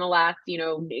Flores in the last, you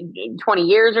know, 20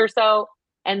 years or so.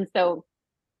 And so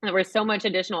there was so much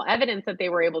additional evidence that they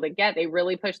were able to get. They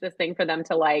really pushed this thing for them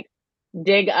to like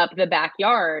dig up the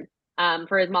backyard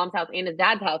for his mom's house and his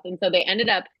dad's house. And so they ended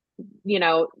up, you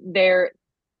know,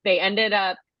 they ended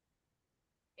up,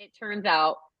 it turns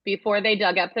out, before they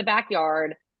dug up the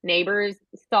backyard, neighbors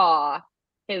saw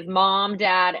his mom,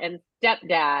 dad, and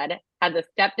stepdad had the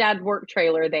stepdad's work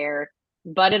trailer there,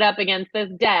 butted up against this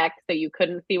deck so you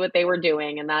couldn't see what they were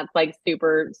doing. And that's like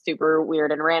super, super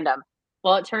weird and random.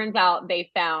 Well, it turns out they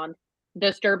found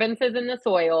disturbances in the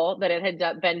soil that it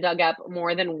had been dug up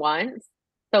more than once.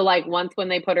 So, like, once when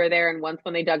they put her there and once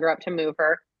when they dug her up to move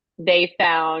her, they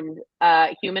found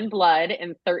human blood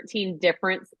in 13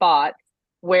 different spots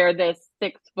where this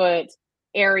 6-foot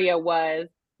area was.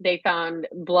 They found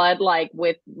blood like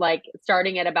with like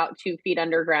starting at about 2 feet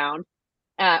underground.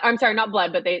 I'm sorry, not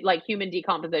blood, but they like human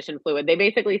decomposition fluid. They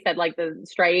basically said like the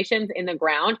striations in the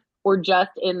ground were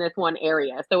just in this one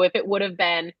area. So if it would have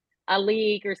been a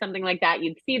leak or something like that,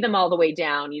 you'd see them all the way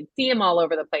down. You'd see them all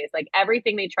over the place. Like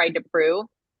everything they tried to prove,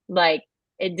 like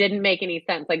it didn't make any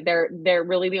sense. Like they're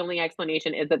really the only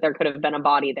explanation is that there could have been a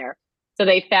body there. So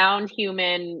they found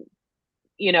human,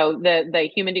 you know, the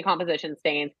human decomposition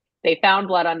stains. They found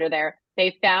blood under there.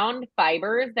 They found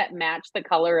fibers that matched the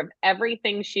color of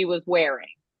everything she was wearing.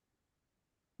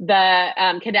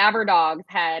 The cadaver dogs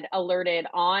had alerted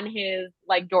on his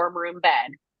like dorm room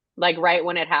bed, like right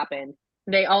when it happened.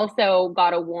 They also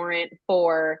got a warrant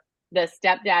for the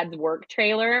stepdad's work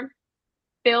trailer,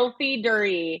 filthy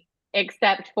dirty,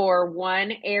 except for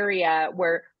one area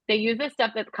where they use this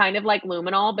stuff that's kind of like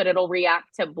luminol, but it'll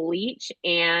react to bleach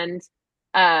and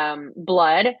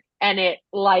blood, and it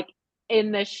like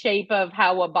in the shape of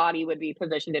how a body would be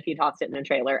positioned if you tossed it in a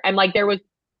trailer. And like there was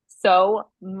so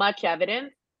much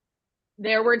evidence.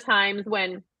 There were times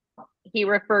when he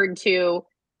referred to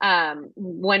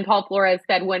when Paul Flores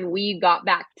said when we got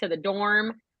back to the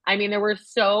dorm. I mean, there were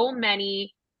so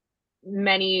many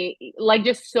like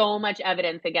just so much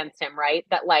evidence against him, right?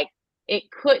 That like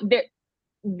it could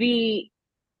the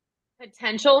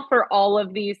potential for all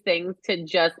of these things to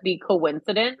just be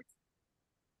coincidence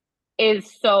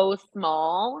is so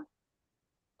small.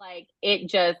 Like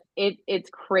it's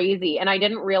crazy. And I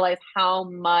didn't realize how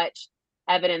much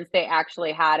evidence they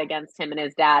actually had against him and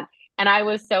his dad. And I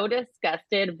was so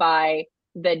disgusted by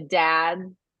the dad's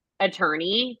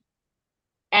attorney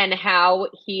and how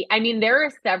I mean, there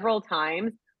are several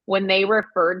times when they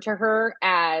referred to her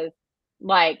as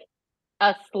like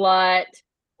a slut,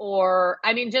 or,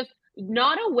 I mean, just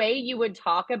not a way you would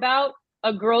talk about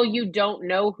a girl you don't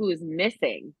know who's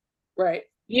missing. Right.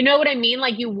 You know what I mean?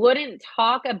 Like, you wouldn't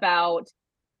talk about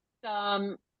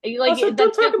some, like, Also, don't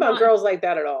that's talk just about not girls like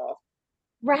that at all.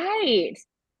 right.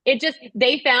 It just,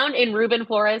 they found in Ruben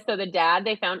Flores, so the dad,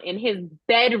 they found in his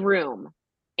bedroom,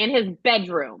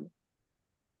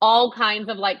 all kinds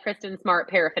of like Kristen Smart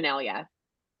paraphernalia.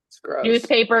 It's gross.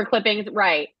 Newspaper clippings,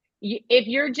 right. If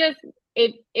you're just,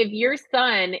 if your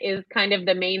son is kind of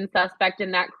the main suspect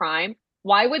in that crime,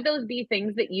 why would those be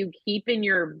things that you keep in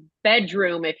your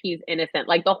bedroom if he's innocent?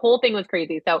 Like, the whole thing was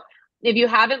crazy. So if you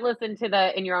haven't listened to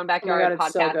the In Your Own Oh my Backyard God,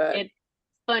 it's so podcast, good. it's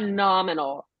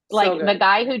phenomenal. So Like, the good.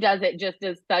 guy who does it just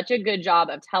does such a good job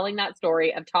of telling that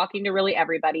story, of talking to really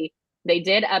everybody. They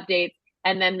did updates.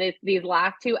 And then these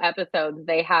last 2 episodes,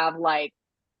 they have like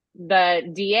the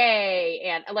DA,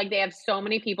 and like they have so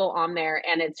many people on there,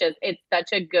 and it's such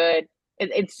a good,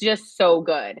 it's just so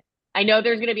good. I know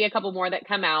there's going to be a couple more that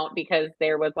come out because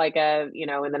there was like a, you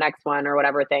know, in the next one or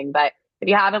whatever thing, but if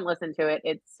you haven't listened to it,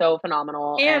 it's so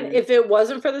phenomenal. And if it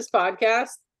wasn't for this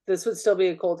podcast, this would still be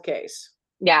a cold case.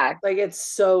 Yeah. Like, it's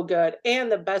so good.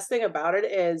 And the best thing about it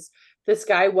is this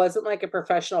guy wasn't like a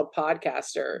professional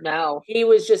podcaster. No.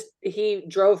 He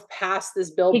drove past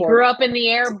this billboard. He grew up in the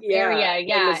area,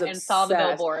 and saw the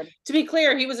billboard. To be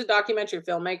clear, he was a documentary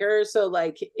filmmaker, so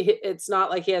like it's not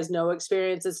like he has no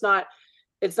experience. It's not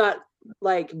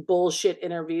like bullshit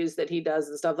interviews that he does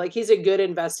and stuff. Like, he's a good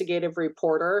investigative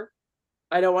reporter.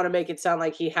 I don't want to make it sound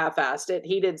like he half-assed it.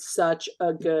 He did such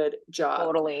a good job.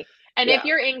 Totally. And if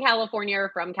you're in California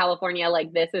or from California,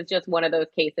 like, this is just one of those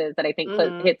cases that I think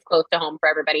hits close to home for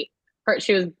everybody.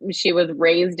 She was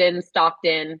raised in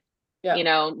Stockton. Yeah. You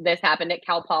know, this happened at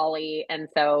Cal Poly, and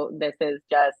so this is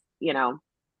just, you know.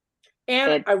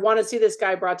 And I want to see this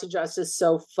guy brought to justice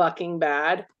so fucking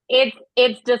bad.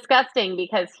 It's disgusting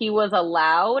because he was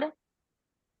allowed, you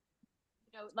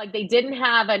know, like, they didn't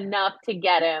have enough to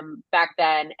get him back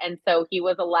then, and so he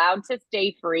was allowed to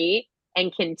stay free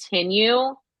and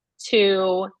continue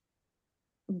to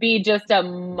be just a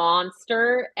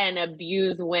monster and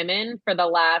abuse women for the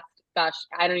last, gosh,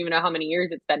 I don't even know how many years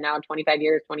it's been now, 25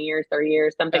 years, 20 years, 30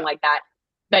 years, something like that.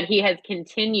 But he has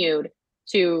continued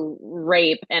to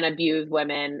rape and abuse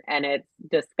women, and it's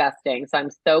disgusting. So I'm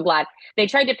so glad. They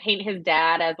tried to paint his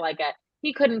dad as like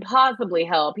he couldn't possibly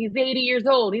help. He's 80 years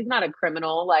old. He's not a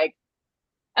criminal. Like,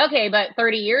 okay, but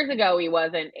 30 years ago, he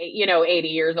wasn't, you know, 80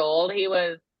 years old. He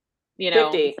was, you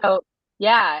know, 50. So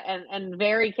yeah, and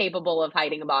very capable of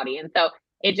hiding a body. And so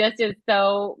it just is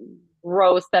so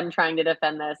gross them trying to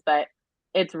defend this, but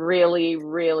it's really,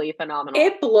 really phenomenal.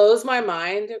 It blows my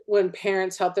mind when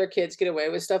parents help their kids get away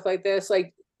with stuff like this.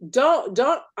 Like, don't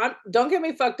get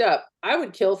me fucked up. I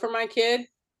would kill for my kid,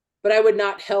 but I would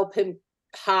not help him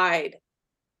hide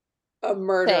a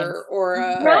murder or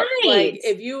a like,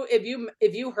 if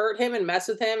you hurt him and mess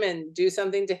with him and do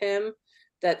something to him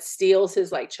that steals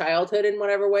his like childhood in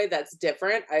whatever way, that's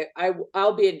different.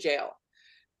 I'll be in jail.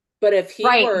 But if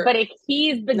but if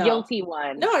he's the guilty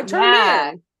one, no, I turn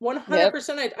him in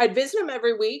 100%. I'd visit him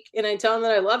every week and I tell him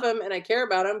that I love him and I care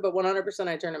about him, but 100%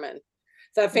 I turn him in.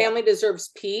 That family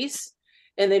deserves peace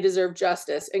and they deserve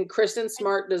justice. And Kristen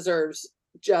Smart deserves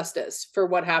justice for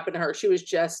what happened to her. She was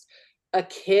just a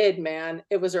kid, man.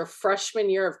 It was her freshman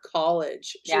year of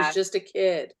college. She was just a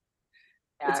kid.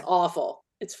 Yeah. It's awful.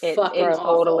 It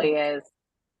totally is.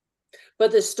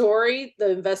 But the story,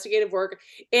 the investigative work,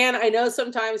 and I know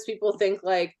sometimes people think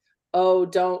like, oh,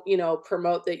 don't, you know,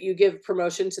 promote that you give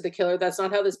promotion to the killer. That's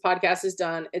not how this podcast is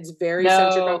done. It's very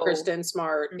centric on Kristen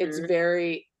Smart. It's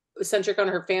very centric on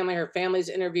her family. Her family's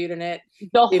interviewed in it.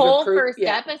 The whole first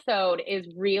episode is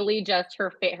really just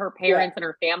her parents and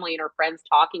her family and her friends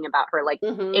talking about her. Like,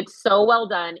 it's so well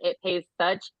done. It pays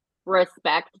such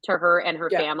respect to her and her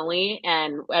family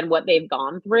and what they've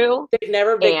gone through. They've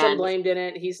never victim blamed in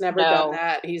it. He's never done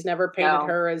that. He's never painted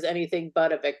her as anything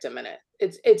but a victim in it.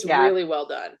 It's really well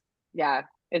done. Yeah,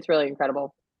 it's really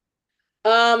incredible.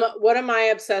 What am I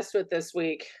obsessed with this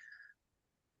week?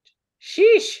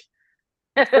 Sheesh.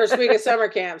 First week of summer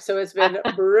camp, so it's been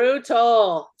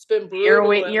brutal. It's been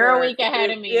brutal. You're a week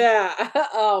ahead of me. Yeah.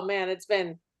 Oh man, it's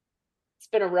been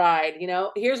a ride. You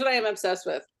know, here's what I am obsessed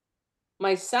with.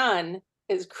 My son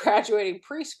is graduating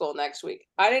preschool next week.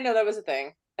 I didn't know that was a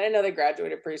thing. I didn't know they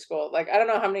graduated preschool. Like, I don't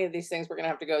know how many of these things we're gonna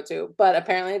have to go to, but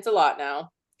apparently it's a lot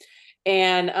now.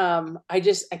 And I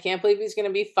can't believe he's gonna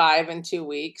be 5 in 2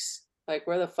 weeks. Like,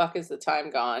 where the fuck is the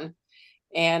time gone?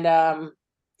 And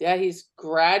yeah, he's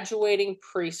graduating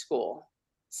preschool.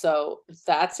 So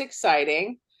that's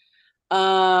exciting.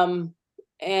 And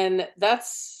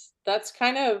that's that's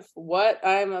kind of what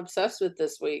I'm obsessed with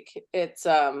this week. It's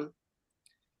been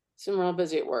real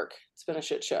busy at work. It's been a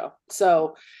shit show.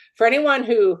 So for anyone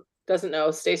who doesn't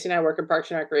know, Stacy and I work in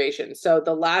Parks and Recreation. So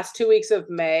the last 2 weeks of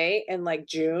May and like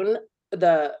June,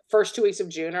 the first 2 weeks of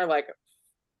June are like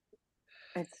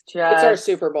It's our just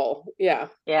Super Bowl. Yeah.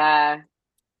 yeah,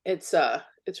 It's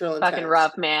real fucking intense.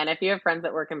 rough, man. If you have friends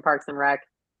that work in Parks and Rec,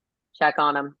 check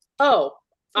on them. Oh,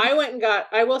 I went and got,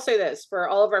 I will say this for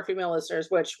all of our female listeners,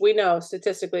 which we know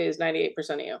statistically is 98%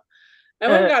 of you. I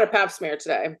went and got a pap smear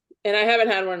today, and I haven't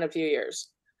had one in a few years.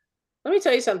 Let me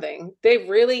tell you something. They've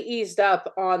really eased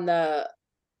up on the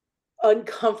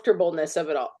uncomfortableness of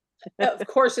it all. Of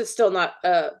course, it's still not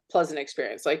a pleasant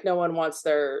experience. Like no one wants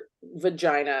their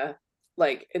vagina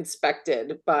like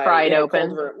inspected by Pried in a open.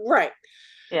 cold room. Right.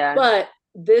 Yeah. But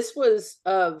this was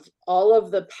of all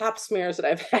of the pap smears that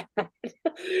I've had,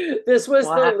 this was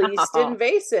the least Wow.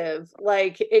 invasive.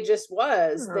 Like it just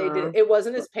was. They did. It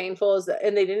wasn't as painful as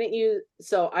and they didn't use.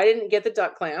 So I didn't get the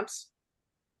duct clamps.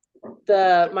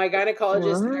 My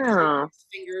gynecologist actually used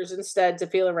fingers instead to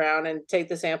feel around and take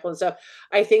the sample and stuff.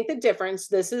 I think the difference.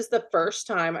 This is the first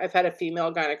time I've had a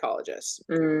female gynecologist.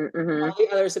 Mm-hmm. All the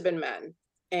others have been men.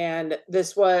 And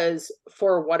this was,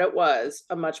 for what it was,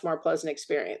 a much more pleasant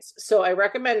experience. So I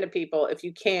recommend to people, if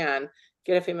you can,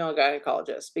 get a female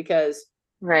gynecologist because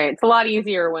Right. It's a lot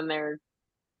easier when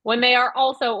they are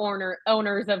also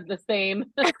owners of the same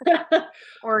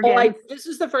organ. This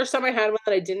is the first time I had one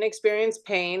that I didn't experience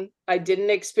pain. I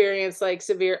didn't experience like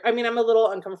severe. I mean, I'm a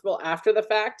little uncomfortable after the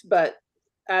fact, but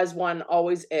as one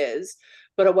always is.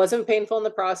 But it wasn't painful in the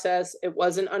process. It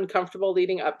wasn't uncomfortable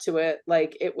leading up to it.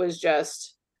 Like it was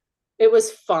just. It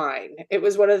was fine. It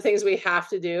was one of the things we have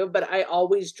to do, but I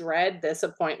always dread this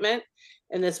appointment,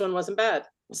 and this one wasn't bad.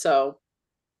 So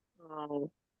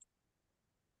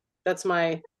that's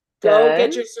my go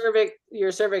get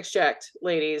your cervix checked,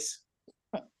 ladies.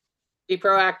 Be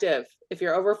proactive. If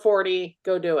you're over 40,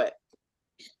 go do it.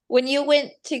 When you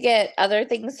went to get other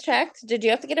things checked, did you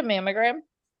have to get a mammogram?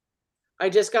 I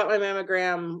just got my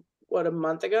mammogram, a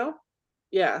month ago?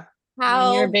 Yeah.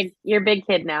 How You're a big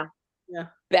kid now. Yeah.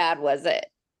 Bad was it?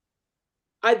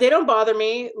 They don't bother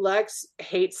me. Lex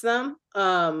hates them.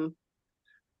 I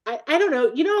don't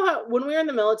know. You know how when we were in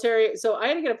the military, so I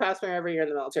had to get a pap smear every year in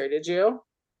the military. Did you?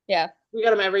 Yeah. We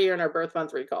got them every year in our birth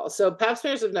month recall. So pap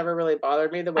smears have never really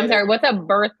bothered me the way. I'm sorry, what's a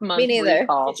birth month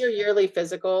recall? It's your yearly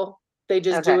physical. They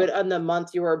just do it on the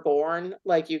month you were born.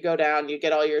 Like you go down, you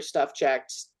get all your stuff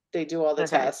checked. They do all the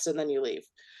tests and then you leave.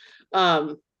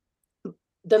 The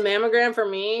mammogram for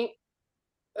me,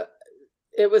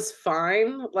 it was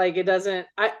fine. Like it doesn't,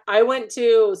 I went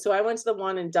to the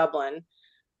one in Dublin.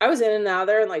 I was in and out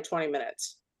there in like 20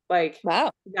 minutes. Like,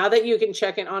 wow. Now that you can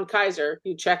check in on Kaiser,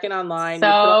 you check in online.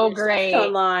 So great.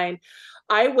 Online.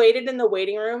 I waited in the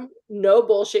waiting room. No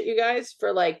bullshit, you guys,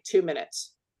 for like 2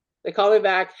 minutes. They called me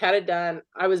back, had it done.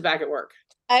 I was back at work.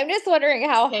 I'm just wondering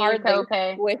how hard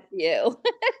they with you.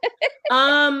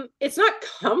 It's not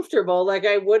comfortable. Like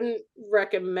I wouldn't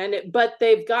recommend it, but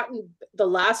they've gotten, the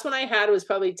last one I had was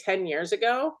probably 10 years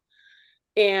ago.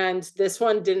 And this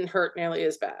one didn't hurt nearly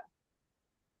as bad.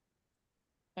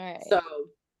 All right. So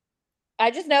I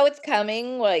just know it's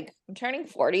coming. Like I'm turning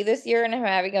 40 this year and I'm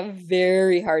having a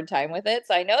very hard time with it.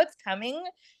 So I know it's coming.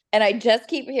 And I just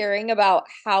keep hearing about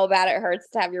how bad it hurts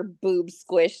to have your boobs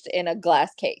squished in a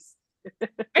glass case.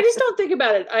 I just don't think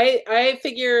about it. I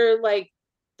figure like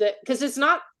that because it's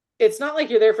not like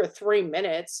you're there for 3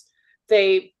 minutes.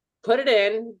 They put it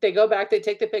in, they go back, they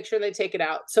take the picture, and they take it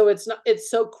out. So it's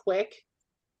so quick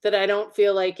that I don't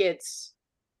feel like it's.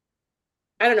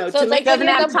 I don't know. So to make doesn't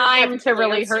have time to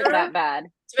really hurt that bad.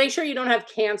 To make sure you don't have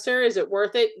cancer, is it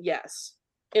worth it? Yes.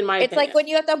 In my opinion. Like when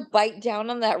you have to bite down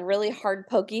on that really hard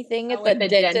pokey thing at the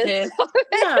dentist.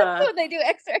 Yeah. When they do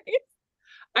x-rays.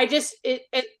 I just,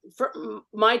 for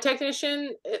my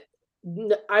technician,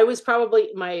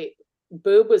 my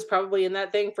boob was probably in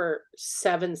that thing for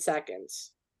 7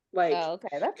 seconds. Like,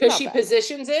 because she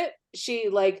positions it, she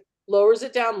like lowers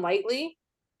it down lightly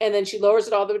and then she lowers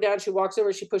it all the way down. She walks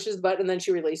over, she pushes the button and then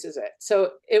she releases it.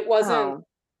 So it wasn't,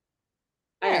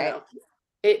 I don't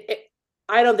know.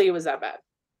 I don't think it was that bad.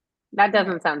 That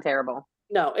doesn't sound terrible.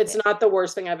 No, it's not the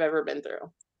worst thing I've ever been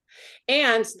through.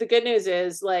 And the good news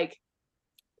is like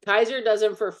Kaiser does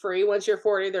them for free once you're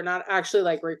 40. They're not actually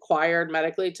like required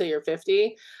medically till you're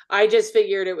 50. I just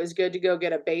figured it was good to go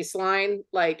get a baseline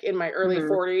like in my early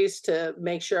 40s to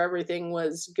make sure everything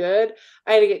was good.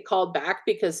 I had to get called back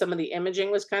because some of the imaging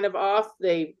was kind of off.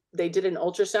 They did an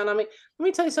ultrasound on me. Let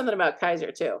me tell you something about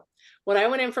Kaiser too. When I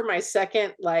went in for my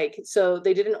second, so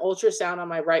they did an ultrasound on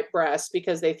my right breast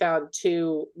because they found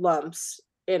 2 lumps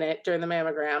in it during the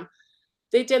mammogram.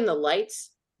 They dimmed the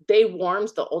lights. They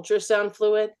warmed the ultrasound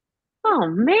fluid. Oh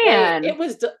man. It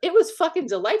was fucking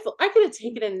delightful. I could have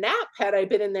taken a nap had I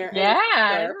been in there. Yeah,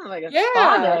 any longer. like a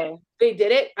spa day. They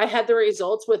did it. I had the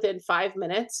results within 5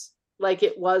 minutes. Like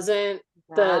it wasn't.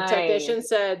 The technician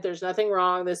said, "There's nothing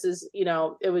wrong. This is,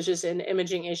 it was just an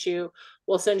imaging issue.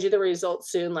 We'll send you the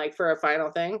results soon, like for a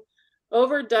final thing."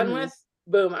 Over, done with.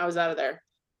 Boom, I was out of there.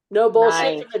 No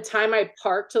bullshit. Nice. From the time I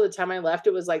parked till the time I left,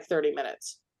 it was like 30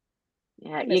 minutes.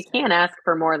 Yeah, you can't ask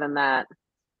for more than that.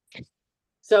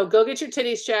 So go get your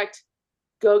titties checked.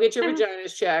 Go get your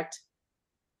vaginas checked.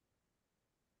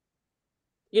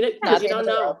 Because you don't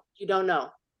know. You don't know.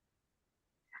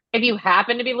 If you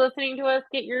happen to be listening to us,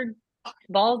 get your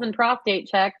balls and prostate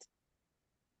checked.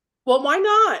 Well, why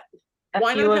not?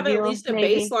 Why not have at least a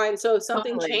maybe. baseline so if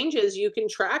something changes, you can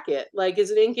track it? Like, is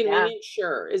it inconvenient? Yeah.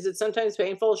 Sure. Is it sometimes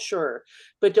painful? Sure.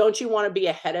 But don't you want to be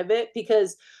ahead of it?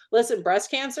 Because listen, breast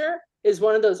cancer is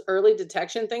one of those early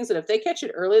detection things that if they catch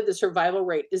it early, the survival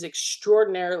rate is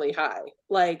extraordinarily high.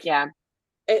 Like,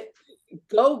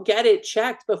 go get it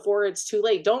checked before it's too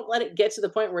late. Don't let it get to the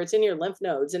point where it's in your lymph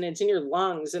nodes and it's in your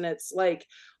lungs and it's like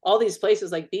all these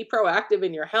places. Like, be proactive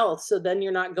in your health so then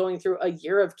you're not going through a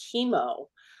year of chemo.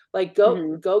 Like,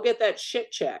 go get that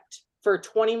shit checked for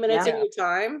 20 minutes of your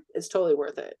time. It's totally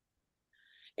worth it.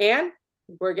 And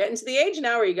we're getting to the age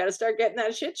now where you got to start getting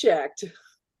that shit checked.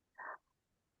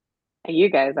 You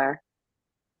guys are.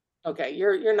 Okay,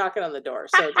 you're knocking on the door.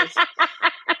 So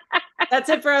that's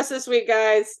it for us this week,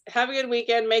 guys. Have a good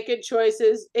weekend. Make good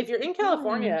choices. If you're in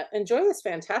California, enjoy this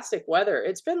fantastic weather.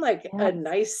 It's been like a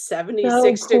nice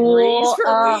 76 degrees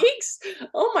for weeks.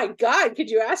 Oh my God. Could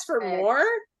you ask for more?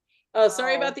 Oh,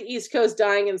 sorry about the East Coast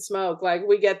dying in smoke. Like,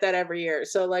 we get that every year.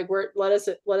 So like, let us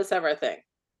have our thing.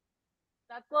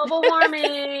 That's global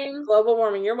warming. Global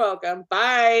warming. You're welcome.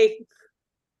 Bye.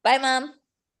 Bye, Mom.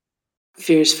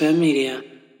 Fierce Femme Media.